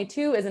 Chapter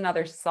 22 is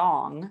another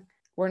song.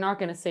 We're not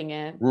going to sing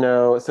it.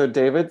 No. So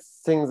David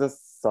sings a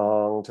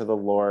song to the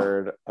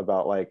Lord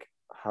about like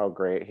how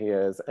great he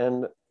is.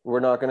 And we're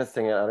not going to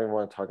sing it. I don't even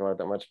want to talk about it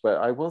that much, but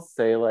I will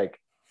say like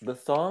the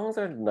songs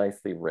are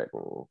nicely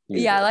written.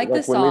 Usually. Yeah, I like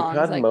the songs.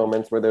 When we've had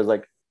moments where there's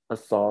like a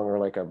song or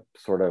like a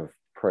sort of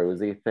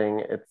prosy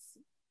thing,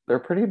 they're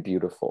pretty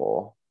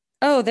beautiful.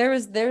 Oh,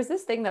 there's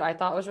this thing that I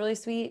thought was really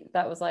sweet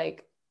that was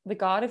like, the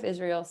God of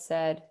Israel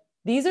said,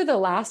 these are the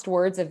last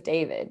words of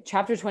David.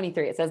 Chapter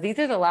 23, it says, these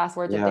are the last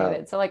words of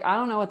David. So like, I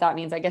don't know what that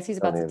means. I guess he's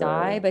about to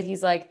die, but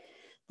he's like,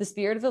 the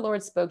Spirit of the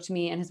Lord spoke to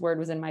me and his word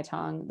was in my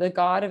tongue. The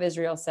God of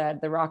Israel said,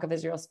 the Rock of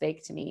Israel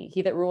spake to me.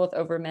 He that ruleth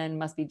over men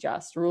must be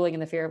just, ruling in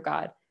the fear of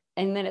God.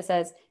 And then it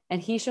says,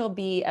 and he shall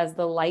be as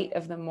the light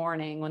of the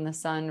morning when the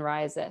sun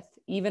riseth,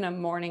 even a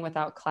morning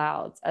without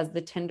clouds, as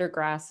the tender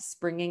grass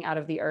springing out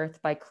of the earth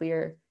by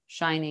clear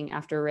shining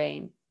after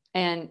rain.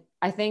 And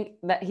I think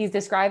that he's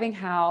describing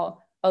how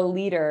a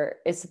leader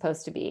is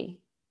supposed to be,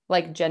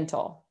 like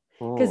gentle.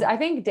 Because I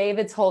think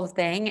David's whole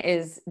thing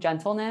is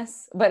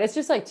gentleness, but it's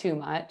just like too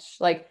much.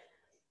 Like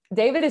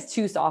David is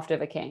too soft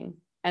of a king.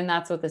 And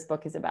that's what this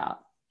book is about.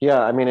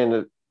 Yeah, I mean,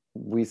 and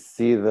we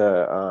see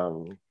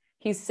the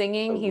he's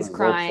singing, he's results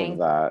crying. Of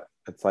that.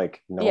 It's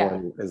like no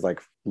one is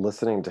like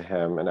listening to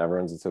him and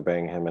everyone's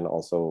disobeying him, and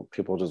also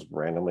people just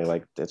randomly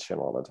like ditch him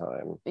all the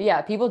time.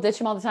 Yeah, people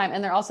ditch him all the time,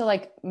 and they're also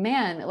like,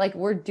 man, like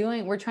we're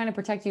trying to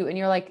protect you, and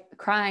you're like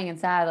crying and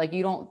sad, like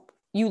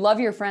you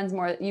love your friends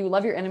more, you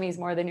love your enemies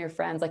more than your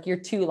friends, like you're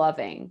too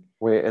loving.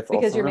 Wait, it's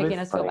because also you're really making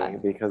us feel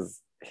bad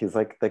because he's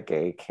like the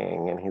gay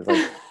king, and he's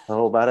like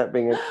so bad at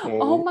being a king.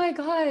 Oh my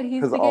god,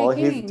 he's the gay all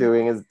king. He's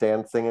doing is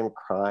dancing and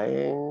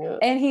crying,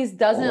 and he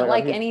doesn't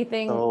like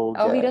anything.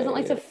 So he doesn't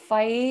like to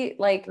fight.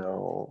 Like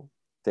no,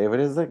 David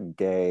is a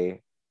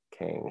gay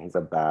king. He's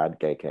a bad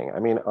gay king. I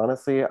mean,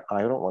 honestly,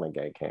 I don't want a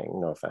gay king.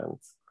 No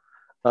offense.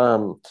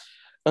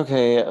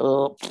 Okay,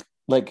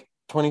 like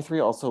 23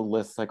 also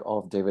lists like all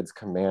of David's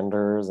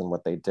commanders and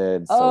what they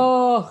did.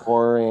 So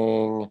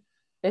boring.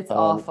 It's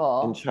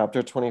awful. In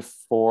chapter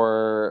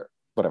 24,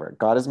 whatever.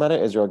 God is mad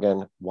at Israel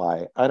again.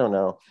 Why? I don't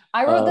know.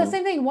 I wrote the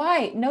same thing.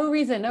 Why? No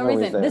reason.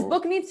 This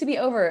book needs to be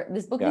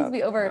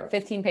over.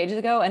 15 pages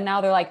ago. And now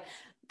they're like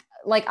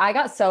I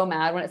got so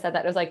mad when it said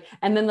that. It was like,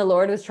 and then the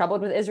Lord was troubled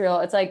with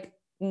Israel. It's like,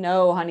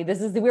 no, honey,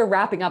 we're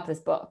wrapping up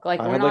this book.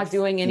 Like we're not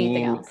doing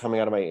anything else.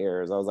 Coming out of my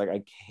ears. I was like,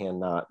 I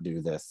cannot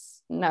do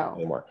this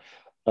anymore.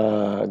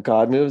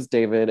 God moves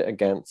David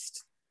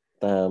against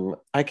them.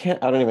 I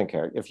don't even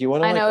care. If you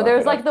want to, I know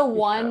there's like the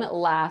one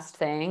last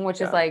thing, which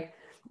is like,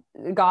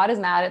 God is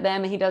mad at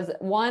them and he does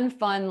one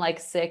fun, like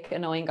sick,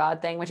 annoying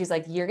God thing, which he's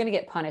like, you're going to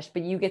get punished,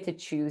 but you get to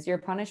choose your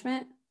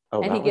punishment.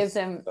 And he gives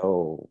him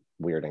so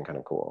weird and kind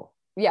of cool.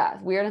 Yeah.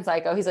 Weird and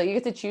psycho. He's like, you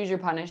get to choose your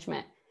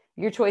punishment.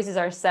 Your choices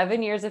are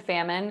 7 years of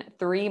famine,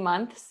 3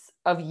 months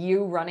of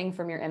you running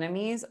from your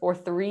enemies, or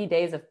 3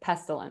 days of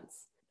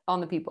pestilence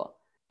on the people.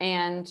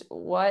 And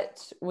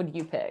what would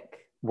you pick?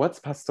 What's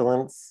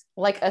pestilence?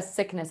 Like a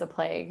sickness, a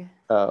plague.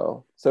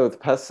 Oh, so it's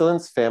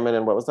pestilence, famine,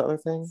 and what was the other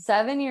thing?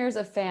 7 years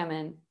of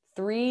famine,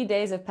 3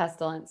 days of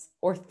pestilence,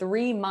 or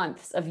 3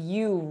 months of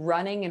you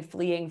running and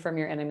fleeing from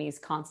your enemies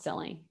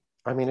constantly.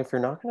 I mean, if you're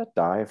not going to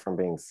die from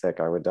being sick,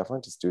 I would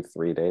definitely just do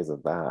 3 days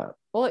of that.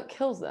 Well, it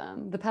kills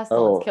them. The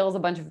pestilence kills a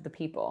bunch of the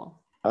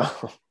people.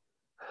 Oh.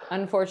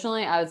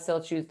 Unfortunately, I would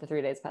still choose the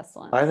 3 days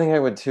pestilence. I think I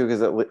would too,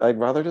 because I'd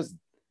rather just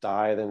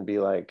die than be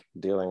like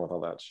dealing with all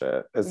that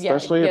shit.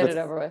 Especially if it's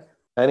over with.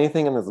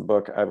 Anything in this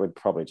book, I would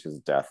probably choose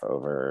death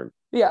over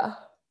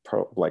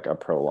a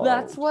prologue.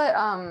 That's what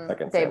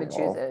David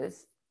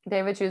chooses.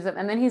 David chooses it.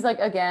 And then he's like,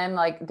 again,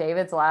 like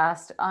David's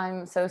last,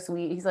 I'm so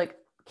sweet. He's like,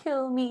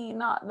 kill me,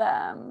 not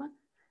them.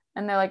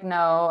 And they're like,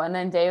 no. And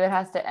then David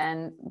has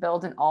to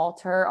build an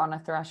altar on a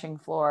threshing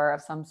floor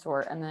of some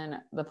sort. And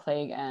then the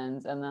plague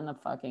ends. And then the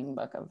fucking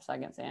book of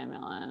 2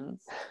 Samuel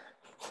ends.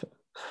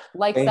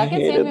 Like 2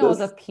 Samuel was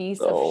a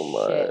piece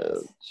of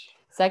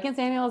shit. 2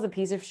 Samuel is a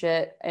piece of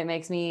shit. It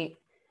makes me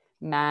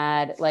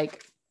mad.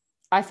 Like,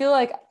 I feel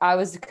like I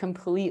was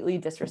completely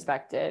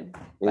disrespected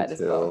by this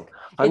book.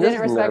 It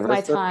didn't respect my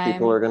time.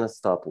 People are going to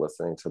stop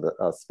listening to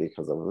us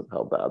because of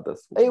how bad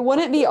this was. It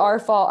wouldn't be our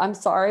fault. I'm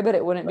sorry, but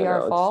it wouldn't be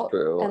our fault. It's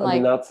true. And I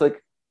mean, that's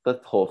like the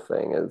whole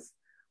thing is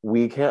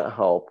we can't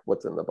help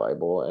what's in the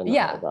Bible and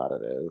how bad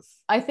it is.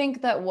 I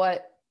think that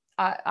what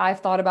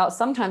I've thought about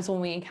sometimes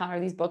when we encounter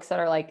these books that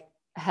are like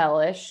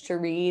hellish to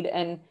read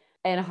and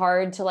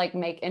hard to like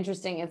make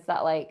interesting, it's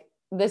that like,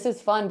 this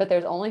is fun, but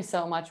there's only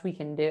so much we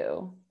can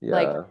do. Yeah.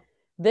 Like,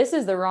 this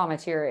is the raw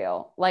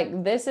material.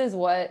 Like, this is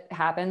what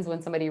happens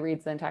when somebody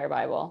reads the entire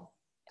Bible.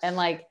 And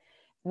like,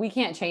 we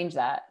can't change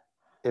that.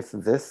 If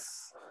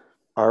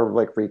our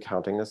like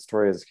recounting this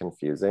story is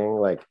confusing,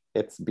 like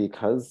it's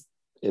because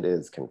it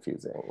is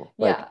confusing.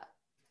 Like,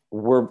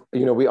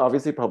 we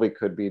obviously probably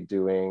could be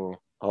doing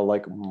a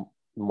like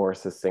more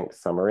succinct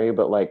summary,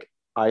 but like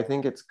I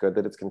think it's good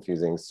that it's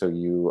confusing so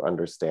you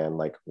understand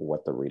like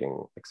what the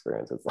reading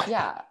experience is like.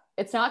 Yeah.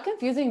 It's not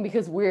confusing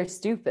because we're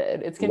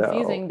stupid. It's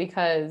confusing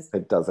because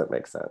it doesn't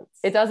make sense.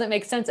 It doesn't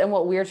make sense. And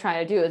what we're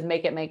trying to do is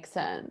make it make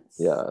sense.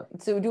 Yeah.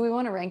 So do we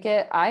want to rank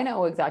it? I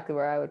know exactly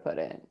where I would put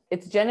it.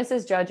 It's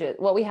Genesis, Judges.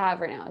 What we have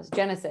right now is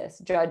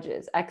Genesis,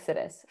 Judges,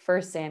 Exodus,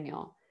 1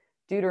 Samuel,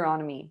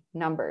 Deuteronomy,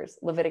 Numbers,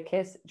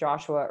 Leviticus,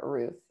 Joshua,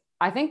 Ruth.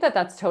 I think that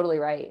that's totally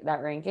right,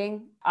 that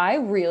ranking. I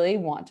really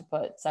want to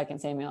put 2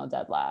 Samuel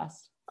dead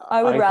last.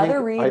 I would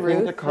rather read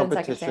Ruth the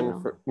competition than 2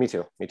 Samuel.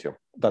 Me too.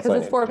 That's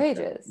because it's 4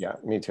 pages. Yeah,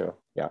 me too.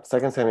 Yeah,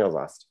 2 Samuel's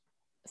last.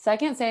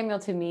 2 Samuel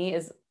to me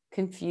is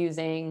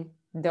confusing.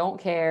 Don't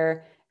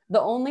care.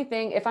 The only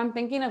thing, if I'm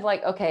thinking of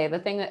like, okay, the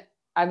thing that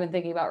I've been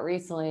thinking about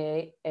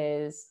recently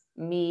is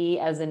me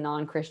as a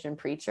non-Christian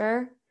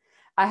preacher.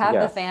 I have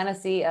the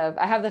fantasy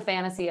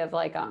of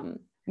like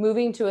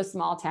moving to a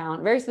small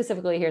town. Very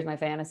specifically, here's my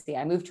fantasy.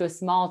 I move to a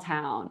small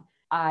town.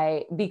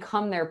 I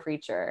become their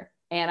preacher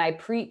and I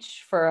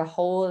preach for a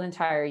whole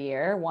entire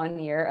year, 1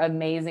 year,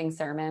 amazing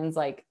sermons,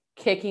 like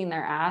kicking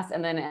their ass.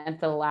 And then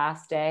at the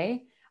last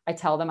day, I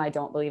tell them I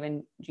don't believe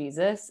in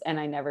Jesus and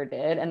I never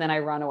did. And then I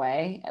run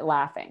away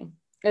laughing.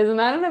 Isn't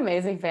that an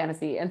amazing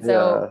fantasy? And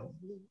so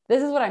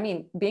this is what I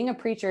mean. Being a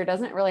preacher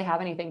doesn't really have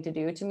anything to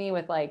do to me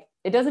with like,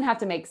 it doesn't have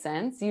to make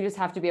sense. You just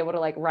have to be able to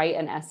like write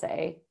an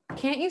essay.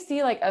 Can't you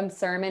see like a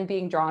sermon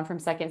being drawn from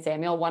 2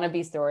 Samuel, one of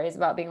these stories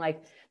about being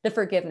like the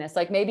forgiveness,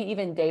 like maybe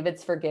even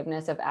David's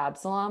forgiveness of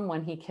Absalom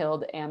when he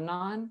killed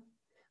Amnon,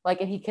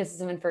 like, and he kisses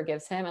him and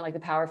forgives him and like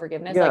the power of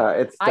forgiveness. Yeah,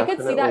 like, it's I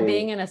could see that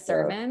being in a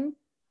sermon,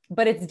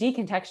 but it's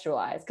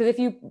decontextualized. Because if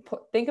you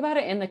think about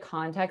it in the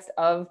context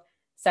of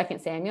 2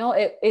 Samuel,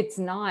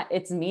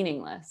 it's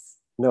meaningless.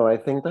 No, I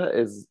think that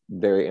is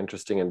very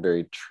interesting and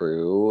very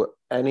true.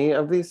 Any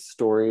of these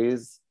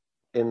stories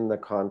in the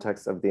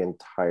context of the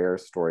entire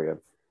story of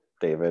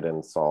David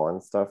and Saul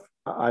and stuff,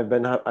 I've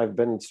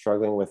been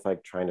struggling with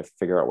like trying to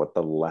figure out what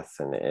the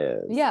lesson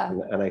is. Yeah.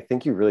 And I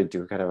think you really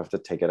do kind of have to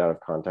take it out of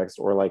context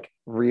or like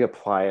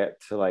reapply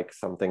it to like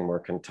something more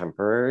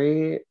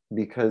contemporary,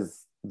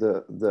 because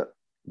the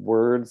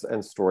words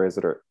and stories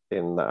that are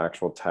in the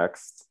actual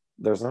text,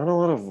 there's not a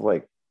lot of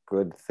like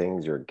good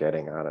things you're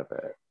getting out of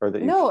it, or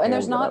that you and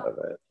there's not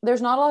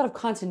a lot of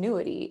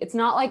continuity. It's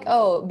not like,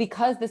 oh,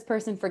 because this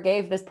person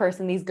forgave this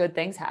person, these good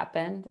things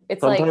happened.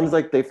 It's sometimes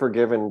like they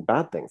forgive and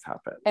bad things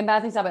happen,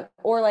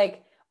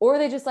 or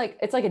they just like,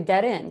 it's like a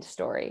dead end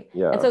story.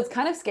 Yeah. And so it's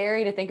kind of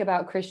scary to think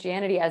about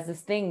Christianity as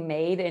this thing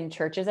made in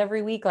churches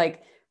every week.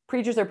 Like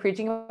preachers are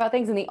preaching about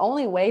things, and the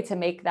only way to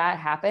make that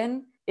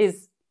happen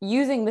is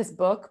using this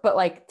book, but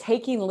like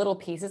taking little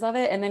pieces of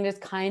it and then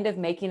just kind of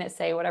making it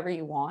say whatever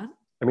you want.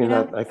 I mean,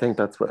 I think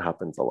that's what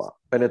happens a lot.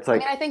 And it's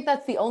like, I think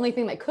that's the only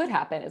thing that could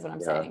happen is what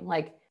I'm saying.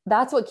 Like,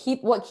 that's what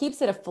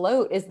keeps it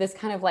afloat is this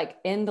kind of like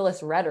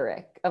endless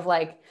rhetoric of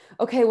like,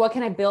 okay, what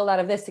can I build out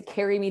of this to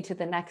carry me to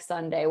the next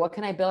Sunday? What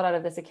can I build out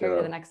of this to carry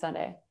to the next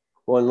Sunday?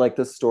 Well, and like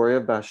the story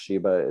of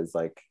Bathsheba is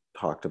like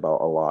talked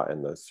about a lot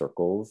in those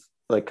circles,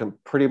 like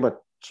pretty much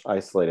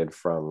isolated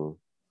from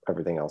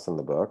everything else in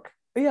the book.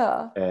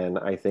 Yeah. And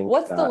I think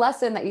what's the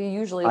lesson that you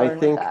usually learn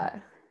with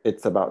that?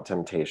 It's about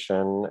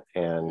temptation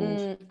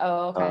and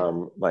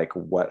like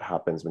what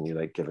happens when you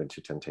like give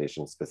into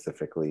temptation,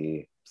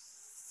 specifically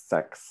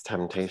sex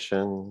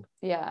temptation.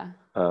 Yeah.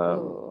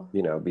 You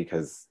know,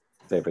 because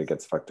David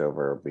gets fucked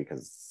over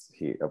because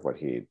of what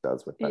he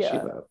does with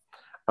Bathsheba.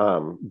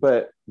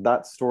 But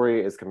that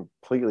story is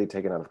completely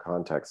taken out of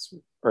context,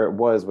 or it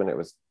was when it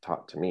was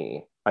taught to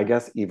me. I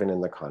guess even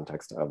in the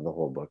context of the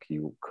whole book,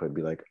 you could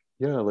be like,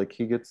 yeah, like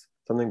he gets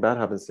something bad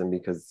happens to him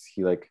because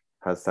he like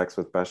has sex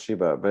with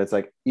Bathsheba, but it's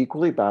like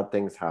equally bad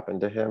things happen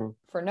to him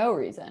for no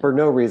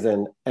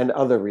reason and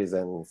other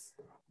reasons.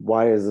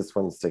 Why is this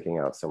one sticking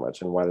out so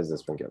much, and why does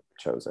this one get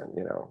chosen?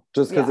 You know,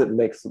 just because it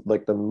makes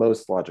like the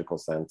most logical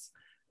sense.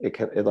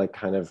 It like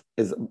kind of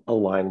is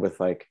aligned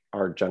with like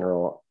our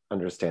general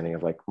understanding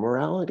of like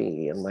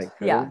morality and like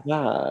good and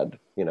bad.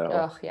 You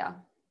know.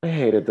 I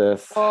hated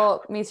this.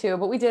 Well, me too,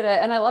 but we did it,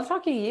 and I love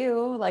talking to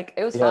you. Like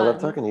it was fun. I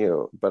love talking to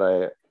you,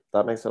 but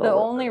that makes it the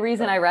only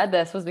reason I read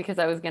this was because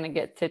I was going to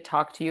get to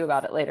talk to you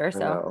about it later.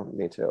 So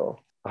me too.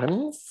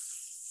 I'm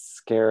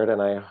scared,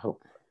 and I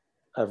hope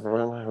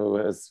everyone who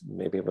is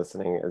maybe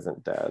listening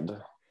isn't dead.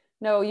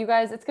 No, you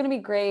guys, it's going to be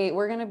great.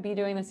 We're going to be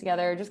doing this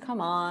together. Just come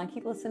on,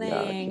 keep listening.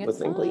 Yeah, keep it's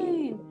listening,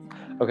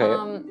 fine. Please.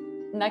 Okay.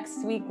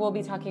 Next week we'll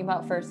be talking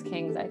about 1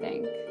 Kings, I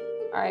think.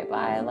 All right,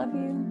 bye. I love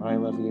you. I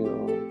love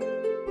you.